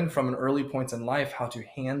an early point in life how to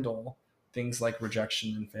handle things like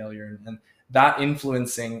rejection and failure, and that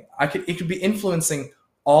influencing, it could be influencing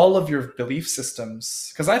all of your belief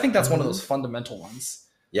systems. Because I think that's one of those fundamental ones.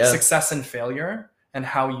 Success and failure, and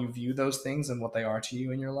how you view those things and what they are to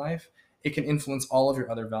you in your life, it can influence all of your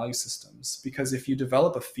other value systems. Because if you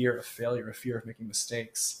develop a fear of failure, a fear of making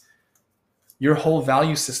mistakes, your whole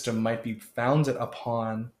value system might be founded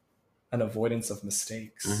upon an avoidance of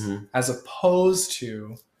mistakes, as opposed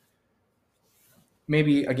to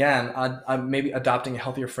maybe again, maybe adopting a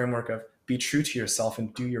healthier framework of be true to yourself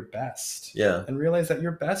and do your best. Yeah. And realize that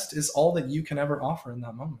your best is all that you can ever offer in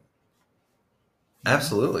that moment.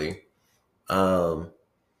 Absolutely. Yeah,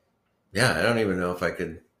 I don't even know if I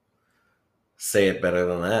could say it better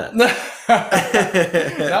than that.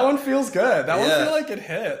 That one feels good. That one Yeah. feel like it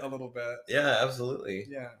hit a little bit. Yeah, absolutely.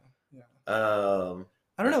 Yeah.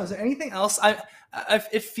 I don't know. Is there anything else?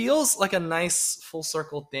 It feels like a nice full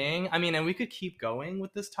circle thing. I mean, and we could keep going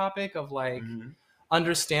with this topic of like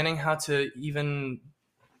understanding how to even.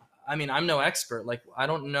 I mean, I'm no expert. Like, I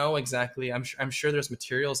don't know exactly. I'm sure there's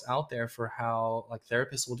materials out there for how like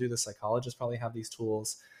therapists will do this. Psychologists probably have these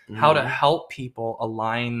tools. How to help people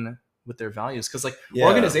align with their values, because like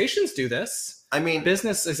organizations do this. I mean,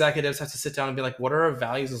 business executives have to sit down and be like, what are our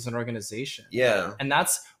values as an organization? Yeah. And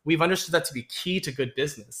we've understood that to be key to good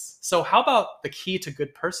business. So how about the key to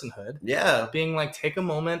good personhood? Yeah. Being like, take a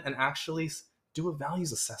moment and actually do a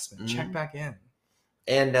values assessment, check back in.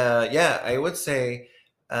 And I would say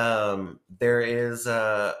there is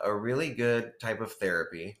a really good type of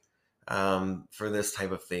therapy for this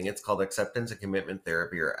type of thing. It's called acceptance and commitment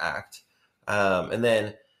therapy, or ACT. And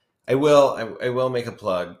then I will make a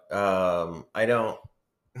plug. I don't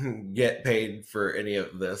get paid for any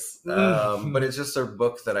of this, but it's just a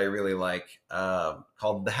book that I really like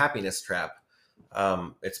called The Happiness Trap.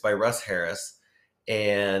 It's by Russ Harris,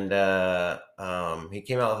 and he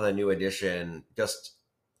came out with a new edition just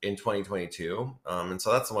in 2022, and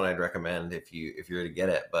so that's the one I'd recommend if you're to get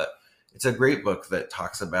it. But it's a great book that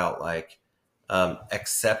talks about like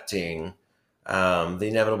accepting the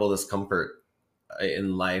inevitable discomfort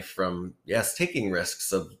in life from taking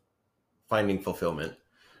risks of finding fulfillment,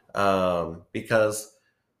 because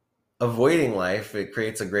avoiding life, it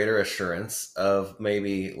creates a greater assurance of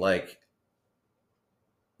maybe like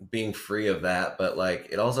being free of that, but like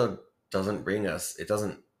it also doesn't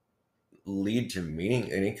lead to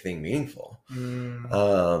anything meaningful.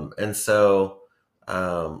 And so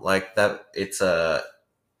like that, it's the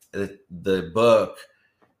book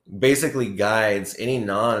basically guides any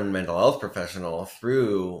non-mental health professional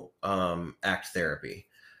through ACT therapy.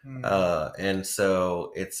 And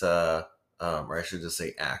so it's or I should just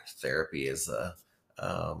say ACT therapy is a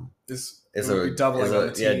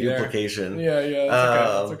duplication.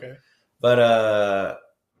 That's okay. But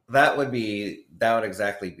that would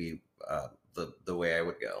exactly be the way I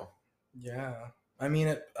would go. Yeah. I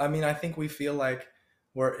mean, I think we feel like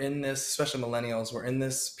we're in this, especially millennials, we're in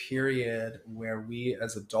this period where we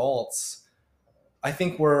as adults, I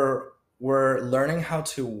think we're learning how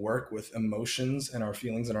to work with emotions and our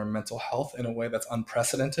feelings and our mental health in a way that's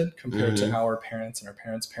unprecedented compared to our parents and our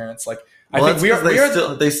parents' parents. Like, I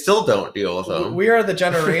think they still don't deal with them. We are the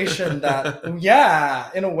generation that,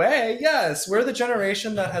 in a way, yes, we're the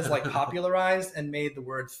generation that has like popularized and made the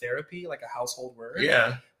word therapy like a household word.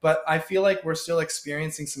 Yeah. But I feel like we're still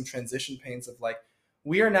experiencing some transition pains of like,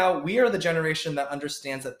 we are the generation that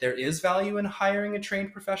understands that there is value in hiring a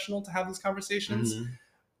trained professional to have these conversations.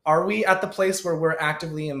 Are we at the place where we're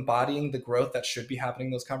actively embodying the growth that should be happening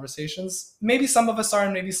in those conversations? Maybe some of us are,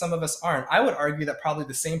 and maybe some of us aren't. I would argue that probably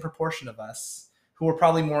the same proportion of us who were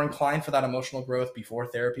probably more inclined for that emotional growth before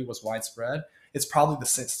therapy was widespread, it's probably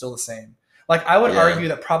still the same. Like, I would argue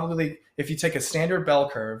that probably if you take a standard bell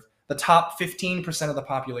curve, the top 15% of the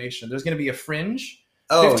population, there's going to be a fringe.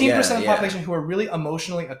 15% of the population who are really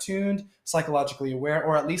emotionally attuned, psychologically aware,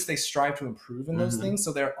 or at least they strive to improve in those things.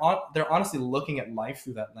 So they're honestly looking at life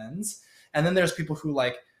through that lens. And then there's people who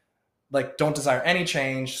like don't desire any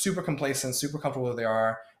change, super complacent, super comfortable where they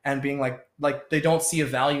are, and being like they don't see a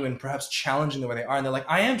value in perhaps challenging the way they are. And they're like,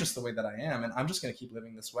 I am just the way that I am, and I'm just going to keep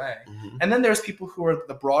living this way. And then there's people who are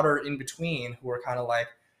the broader in between, who are kind of like,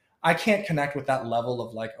 I can't connect with that level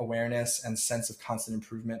of like awareness and sense of constant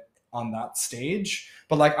improvement on that stage.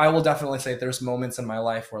 But like, I will definitely say there's moments in my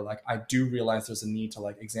life where like I do realize there's a need to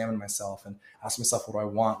like examine myself and ask myself, what do I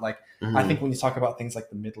want? Like, I think when you talk about things like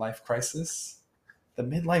the midlife crisis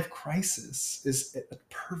is a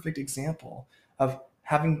perfect example of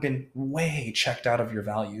having been way checked out of your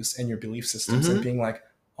values and your belief systems and being like,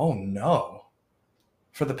 oh no,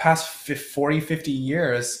 for the past 40, 50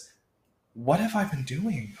 years, what have I been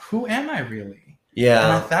doing? Who am I really?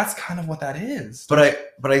 Yeah. And that's kind of what that is. But I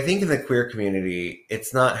think in the queer community,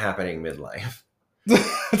 it's not happening midlife.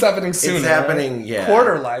 It's happening sooner. It's happening,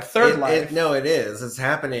 quarter life, third life. No, it is. It's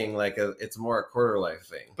happening like it's more a quarter life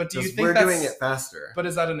thing. But do you think we're doing it faster? But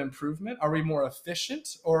is that an improvement? Are we more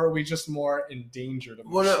efficient, or are we just more endangered?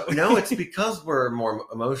 Well, no, it's because we're more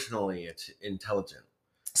emotionally intelligent.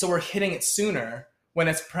 So we're hitting it sooner when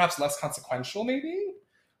it's perhaps less consequential, maybe?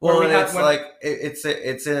 Well, we and had it's when like it's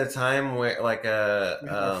in a time where like we have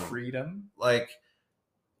more freedom. like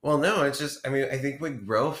well no it's just I mean I think we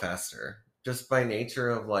grow faster just by nature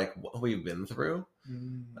of like what we've been through.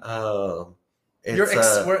 Um, it's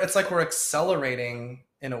It's like we're accelerating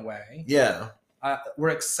in a way. yeah. We're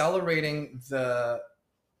accelerating the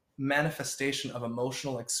manifestation of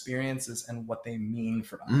emotional experiences and what they mean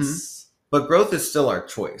for us. But growth is still our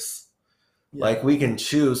choice. Yeah. Like we can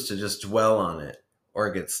choose to just dwell on it or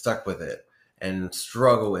get stuck with it and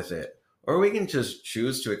struggle with it, or we can just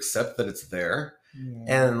choose to accept that it's there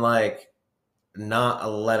and like not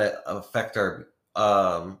let it affect our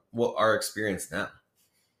what our experience now.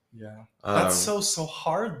 Yeah. That's so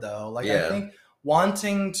hard though. Like I think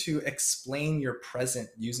wanting to explain your present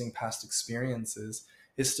using past experiences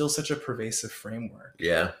is still such a pervasive framework.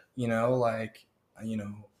 Yeah. You know, like, you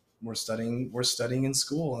know, we're studying in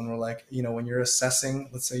school and we're like, you know, when you're assessing,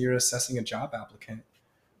 let's say you're assessing a job applicant,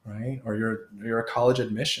 right? Or you're a college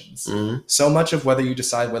admissions. So much of whether you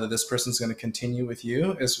decide whether this person's going to continue with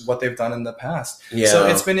you is what they've done in the past. Yeah. So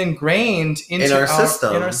it's been ingrained into our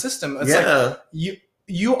system. It's like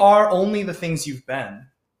you are only the things you've been,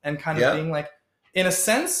 and kind of being like, in a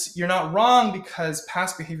sense, you're not wrong because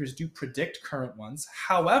past behaviors do predict current ones.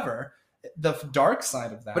 However, the dark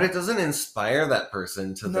side of that, but it doesn't inspire that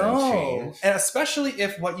person to then change, and especially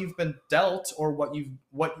if what you've been dealt or what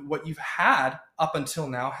you've had up until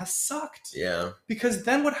now has sucked. Yeah. Because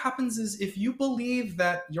then what happens is, if you believe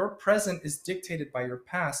that your present is dictated by your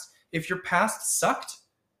past, if your past sucked,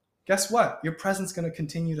 guess what? Your present's going to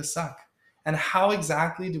continue to suck. And how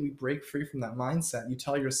exactly do we break free from that mindset? You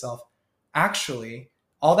tell yourself, actually,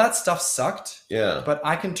 all that stuff sucked, but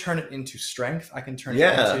I can turn it into strength. I can turn it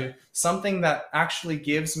into something that actually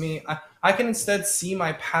gives me, I can instead see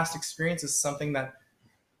my past experience as something that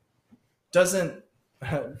doesn't,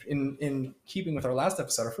 in keeping with our last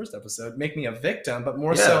episode, our first episode, make me a victim, but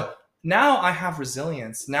more so, now I have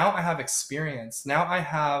resilience. Now I have experience. Now I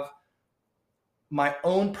have my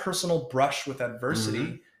own personal brush with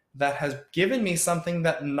adversity that has given me something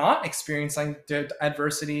that not experiencing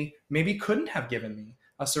adversity maybe couldn't have given me,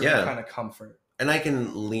 a certain kind of comfort. And I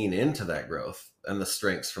can lean into that growth and the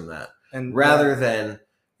strengths from that, and rather than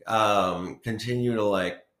continue to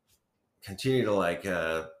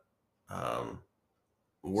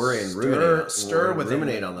worry and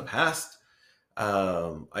ruminate on the past.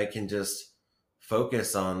 I can just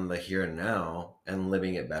focus on the here and now and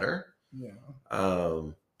living it better.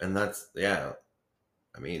 And that's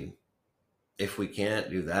I mean, if we can't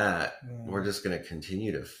do that, we're just going to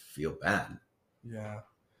continue to feel bad.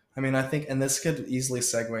 I mean, I think, and this could easily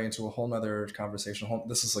segue into a whole nother conversation.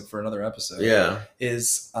 This is like for another episode.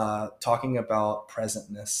 Is talking about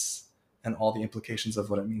presentness and all the implications of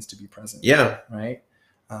what it means to be present. Right.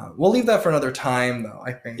 We'll leave that for another time, though.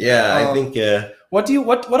 I think. I think. What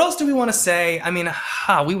else do we want to say? I mean,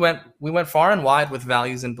 we went far and wide with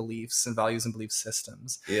values and belief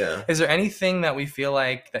systems. Is there anything that we feel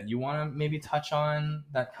like that you want to maybe touch on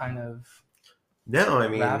that kind of? No, I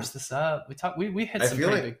mean, wraps this up. We hit some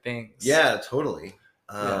pretty big things. Yeah, totally.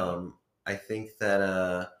 I think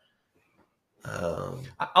that.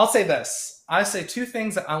 I'll say this. I say two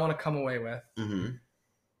things that I want to come away with.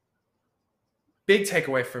 Big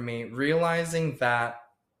takeaway for me: realizing that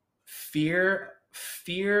fear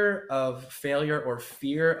of failure or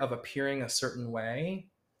fear of appearing a certain way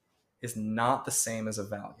is not the same as a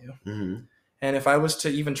value. And if I was to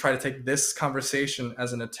even try to take this conversation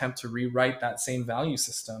as an attempt to rewrite that same value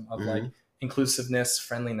system of like inclusiveness,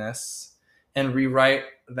 friendliness, and rewrite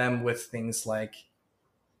them with things like,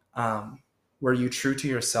 were you true to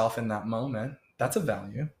yourself in that moment? That's a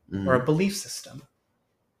value or a belief system.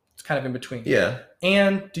 It's kind of in between.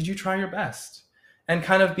 And did you try your best? And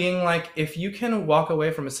kind of being like, if you can walk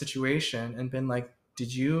away from a situation and been like,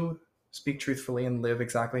 did you speak truthfully and live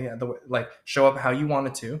exactly like show up how you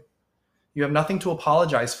wanted to? You have nothing to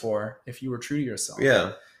apologize for if you were true to yourself.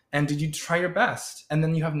 And did you try your best? And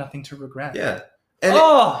then you have nothing to regret.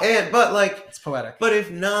 But like, it's poetic. But if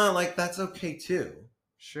not, like, that's okay too.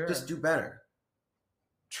 Sure. Just do better.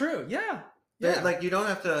 True. Yeah. Like, you don't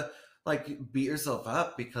have to like beat yourself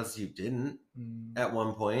up because you didn't at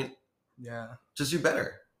one point. Just do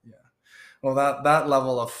better. Well, that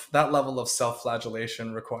level of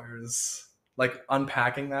self-flagellation requires like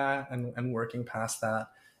unpacking that and working past that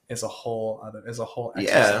is a whole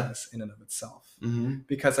exercise in and of itself.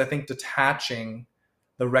 Because I think detaching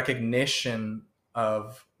the recognition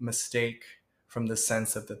of mistake from the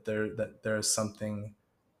sense of that there's something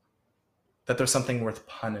worth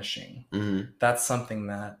punishing. That's something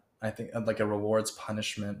that I think, like a rewards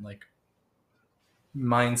punishment like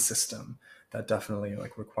mind system, that definitely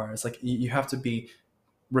like requires like you have to be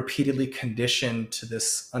repeatedly conditioned to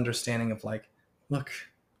this understanding of like, look,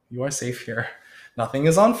 you are safe here. Nothing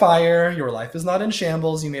is on fire. Your life is not in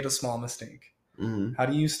shambles. You made a small mistake. Mm-hmm. How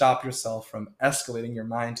do you stop yourself from escalating your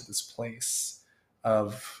mind to this place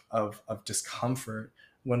of discomfort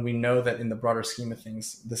when we know that in the broader scheme of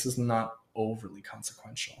things, this is not overly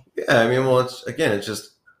consequential? Yeah, I mean, well, it's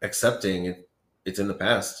just accepting it. It's in the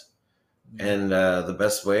past, and the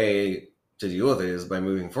best way to deal with it is by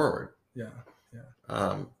moving forward. Yeah,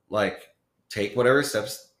 like take whatever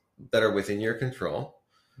steps that are within your control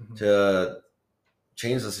mm-hmm. to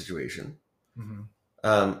change the situation,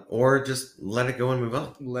 or just let it go and move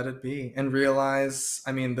on. Let it be and realize.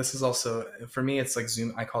 I mean, this is also for me. It's like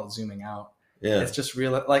I call it zooming out. Yeah, it's just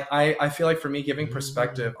real. Like I feel like for me, giving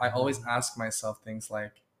perspective, I always ask myself things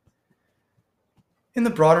like, in the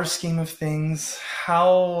broader scheme of things,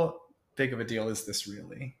 how big of a deal is this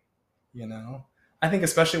really? You know, I think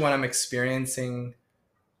especially when I'm experiencing.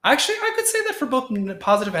 Actually, I could say that for both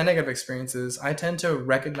positive and negative experiences, I tend to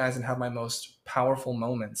recognize and have my most powerful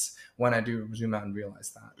moments when I do zoom out and realize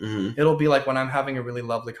that. Mm-hmm. It'll be like when I'm having a really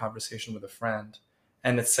lovely conversation with a friend,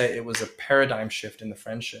 and let's say it was a paradigm shift in the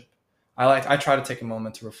friendship. I try to take a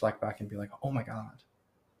moment to reflect back and be like, oh my God,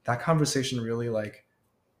 that conversation really like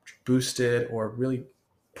boosted or really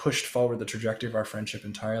pushed forward the trajectory of our friendship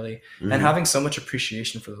entirely. Mm-hmm. And having so much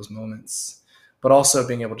appreciation for those moments. But also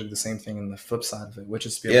being able to do the same thing in the flip side of it, which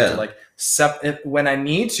is to be able to like when I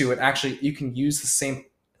need to, it actually, you can use the same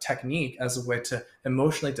technique as a way to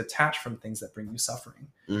emotionally detach from things that bring you suffering,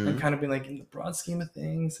 and kind of be like, in the broad scheme of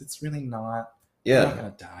things, it's really not. Yeah, I'm not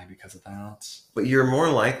gonna die because of that. But you're more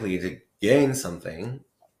likely to gain something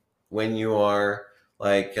when you are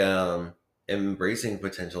like embracing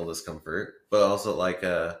potential discomfort, but also like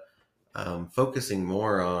focusing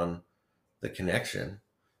more on the connection.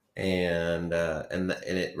 And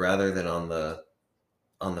it rather than on the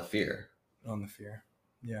fear. On the fear,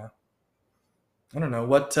 yeah. I don't know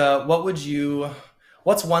what would you.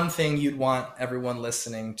 What's one thing you'd want everyone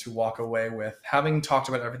listening to walk away with, having talked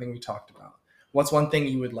about everything we talked about? What's one thing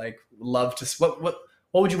you would like love to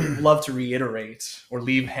what would you love to reiterate or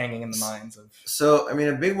leave hanging in the minds of? So, I mean,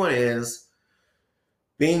 a big one is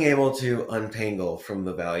being able to untangle from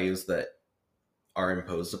the values that are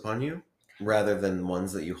imposed upon you rather than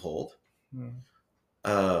ones that you hold.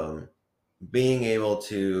 Being able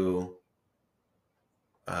to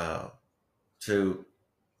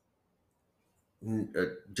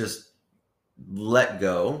just let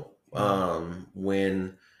go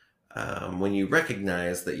when you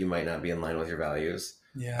recognize that you might not be in line with your values.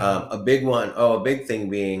 Yeah. A big thing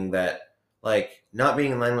being that like not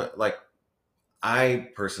being in line with, like, I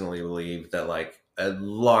personally believe that like a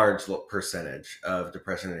large percentage of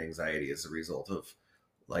depression and anxiety is a result of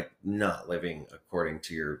like not living according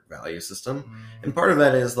to your value system. And part of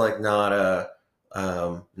that is like not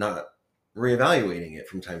reevaluating it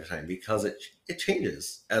from time to time, because it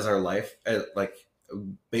changes as our life, like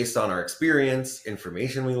based on our experience,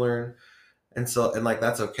 information we learn, and like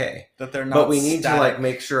that's okay. That they're not. But we need to like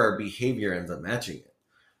make sure our behavior ends up matching it.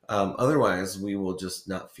 Otherwise, we will just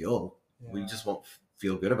not feel. Yeah. We just won't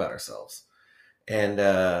feel good about ourselves.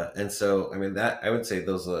 And so I mean that I would say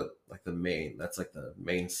those are like the main. That's like the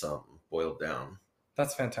main sum boiled down.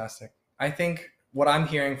 That's fantastic. I think what I'm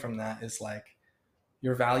hearing from that is like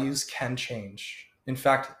your values can change. In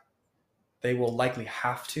fact, they will likely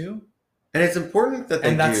have to. And it's important that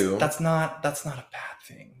they do. That's not a bad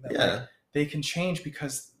thing. That, yeah. Like, they can change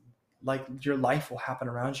because like your life will happen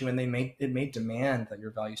around you, and it may demand that your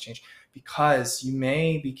values change, because you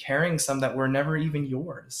may be carrying some that were never even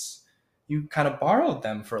yours. You kind of borrowed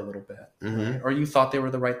them for a little bit, right? Or you thought they were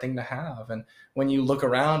the right thing to have. And when you look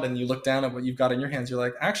around and you look down at what you've got in your hands, you're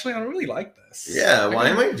like, actually, I don't really like this. Yeah. Why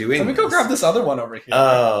am I doing this? Let me go grab this other one over here.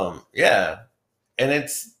 Yeah. And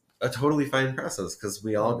it's a totally fine process because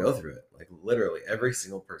we all go through it, like literally every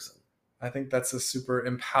single person. I think that's a super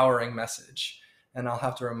empowering message. And I'll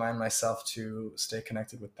have to remind myself to stay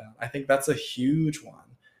connected with that. I think that's a huge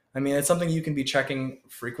one. I mean, it's something you can be checking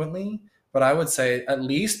frequently, but I would say at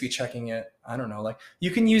least be checking it. I don't know, like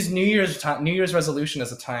you can use New Year's resolution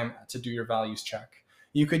as a time to do your values check.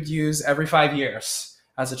 You could use every 5 years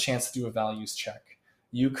as a chance to do a values check.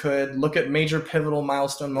 You could look at major pivotal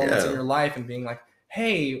milestone moments in your life and being like,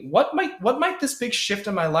 hey, what might this big shift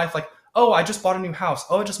in my life, like, oh, I just bought a new house.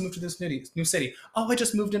 Oh, I just moved to this new city. Oh, I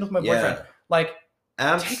just moved in with my boyfriend. Like,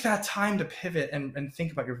 take that time to pivot and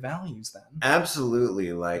think about your values then.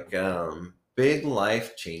 Absolutely. Like big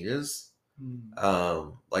life changes,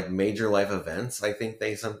 like major life events, I think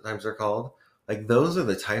they sometimes are called. Like those are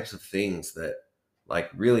the types of things that like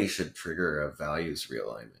really should trigger a values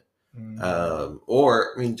realignment. Mm.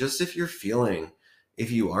 Or I mean, just if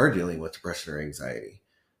you are dealing with depression or anxiety,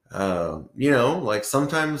 like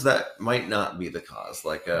sometimes that might not be the cause.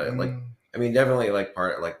 Like I mean, definitely like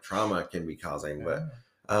part like trauma can be causing, but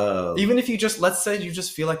even if let's say you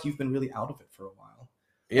just feel like you've been really out of it for a while.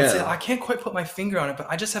 Let's say, I can't quite put my finger on it, but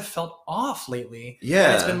I just have felt off lately. Yeah.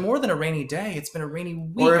 And it's been more than a rainy day. It's been a rainy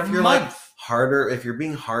week, or if you're month. like harder, if you're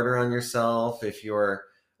being harder on yourself, if you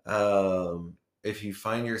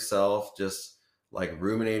find yourself just like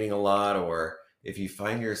ruminating a lot, or if you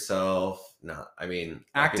find yourself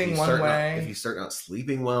acting one way, if you start not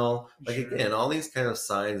sleeping well, like again, all these kind of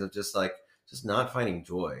signs of just not finding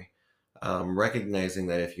joy, recognizing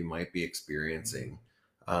that if you might be experiencing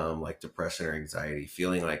like depression or anxiety,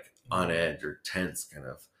 feeling like on edge or tense kind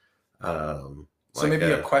of, so maybe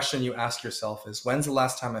a question you ask yourself is, when's the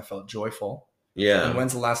last time I felt joyful? Yeah. And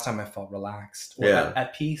when's the last time I felt relaxed or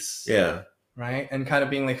at peace? Yeah. Right. And kind of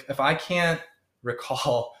being like, if I can't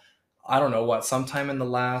recall, I don't know what, sometime in the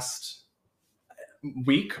last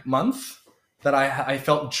week, month, that I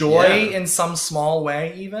felt joy in some small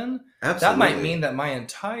way, even. Absolutely. That might mean that my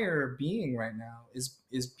entire being right now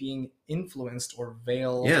is being influenced or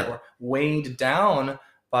veiled or weighed down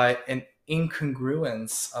by an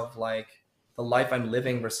incongruence of like the life I'm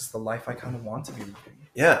living versus the life I kind of want to be living.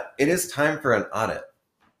 Yeah, it is time for an audit.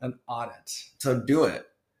 An audit. So do it.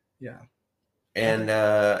 Yeah. And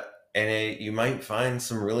you might find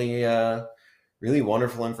some really really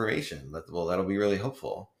wonderful information that'll be really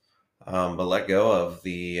helpful. But let go of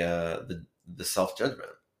the self-judgment.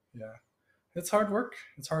 Yeah. It's hard work.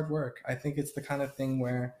 I think it's the kind of thing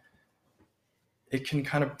where it can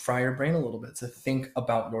kind of fry your brain a little bit to think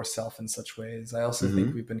about yourself in such ways. I also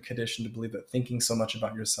think we've been conditioned to believe that thinking so much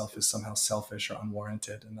about yourself is somehow selfish or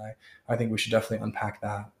unwarranted. And I think we should definitely unpack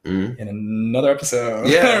that in another episode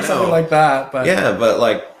or something like that. But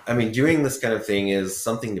like, I mean, doing this kind of thing is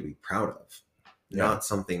something to be proud of, not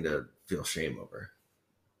something to feel shame over.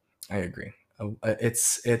 I agree.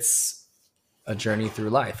 It's a journey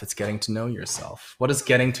through life. It's getting to know yourself. What does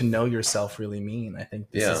getting to know yourself really mean? I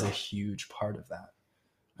think this is a huge part of that.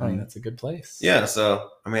 I think that's a good place. Yeah. So,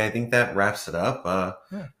 I mean, I think that wraps it up.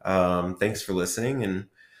 Thanks for listening, and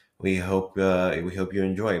we hope you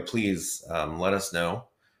enjoy. Please let us know.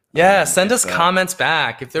 Yeah, send us comments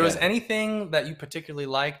back. If there was anything that you particularly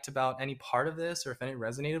liked about any part of this, or if any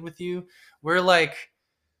resonated with you, we're like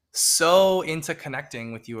so into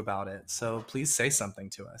connecting with you about it. So please say something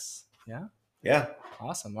to us. Yeah. Yeah.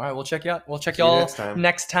 Awesome. All right. We'll check you out. We'll check y'all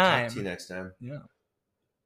next time. Talk to you next time. Yeah.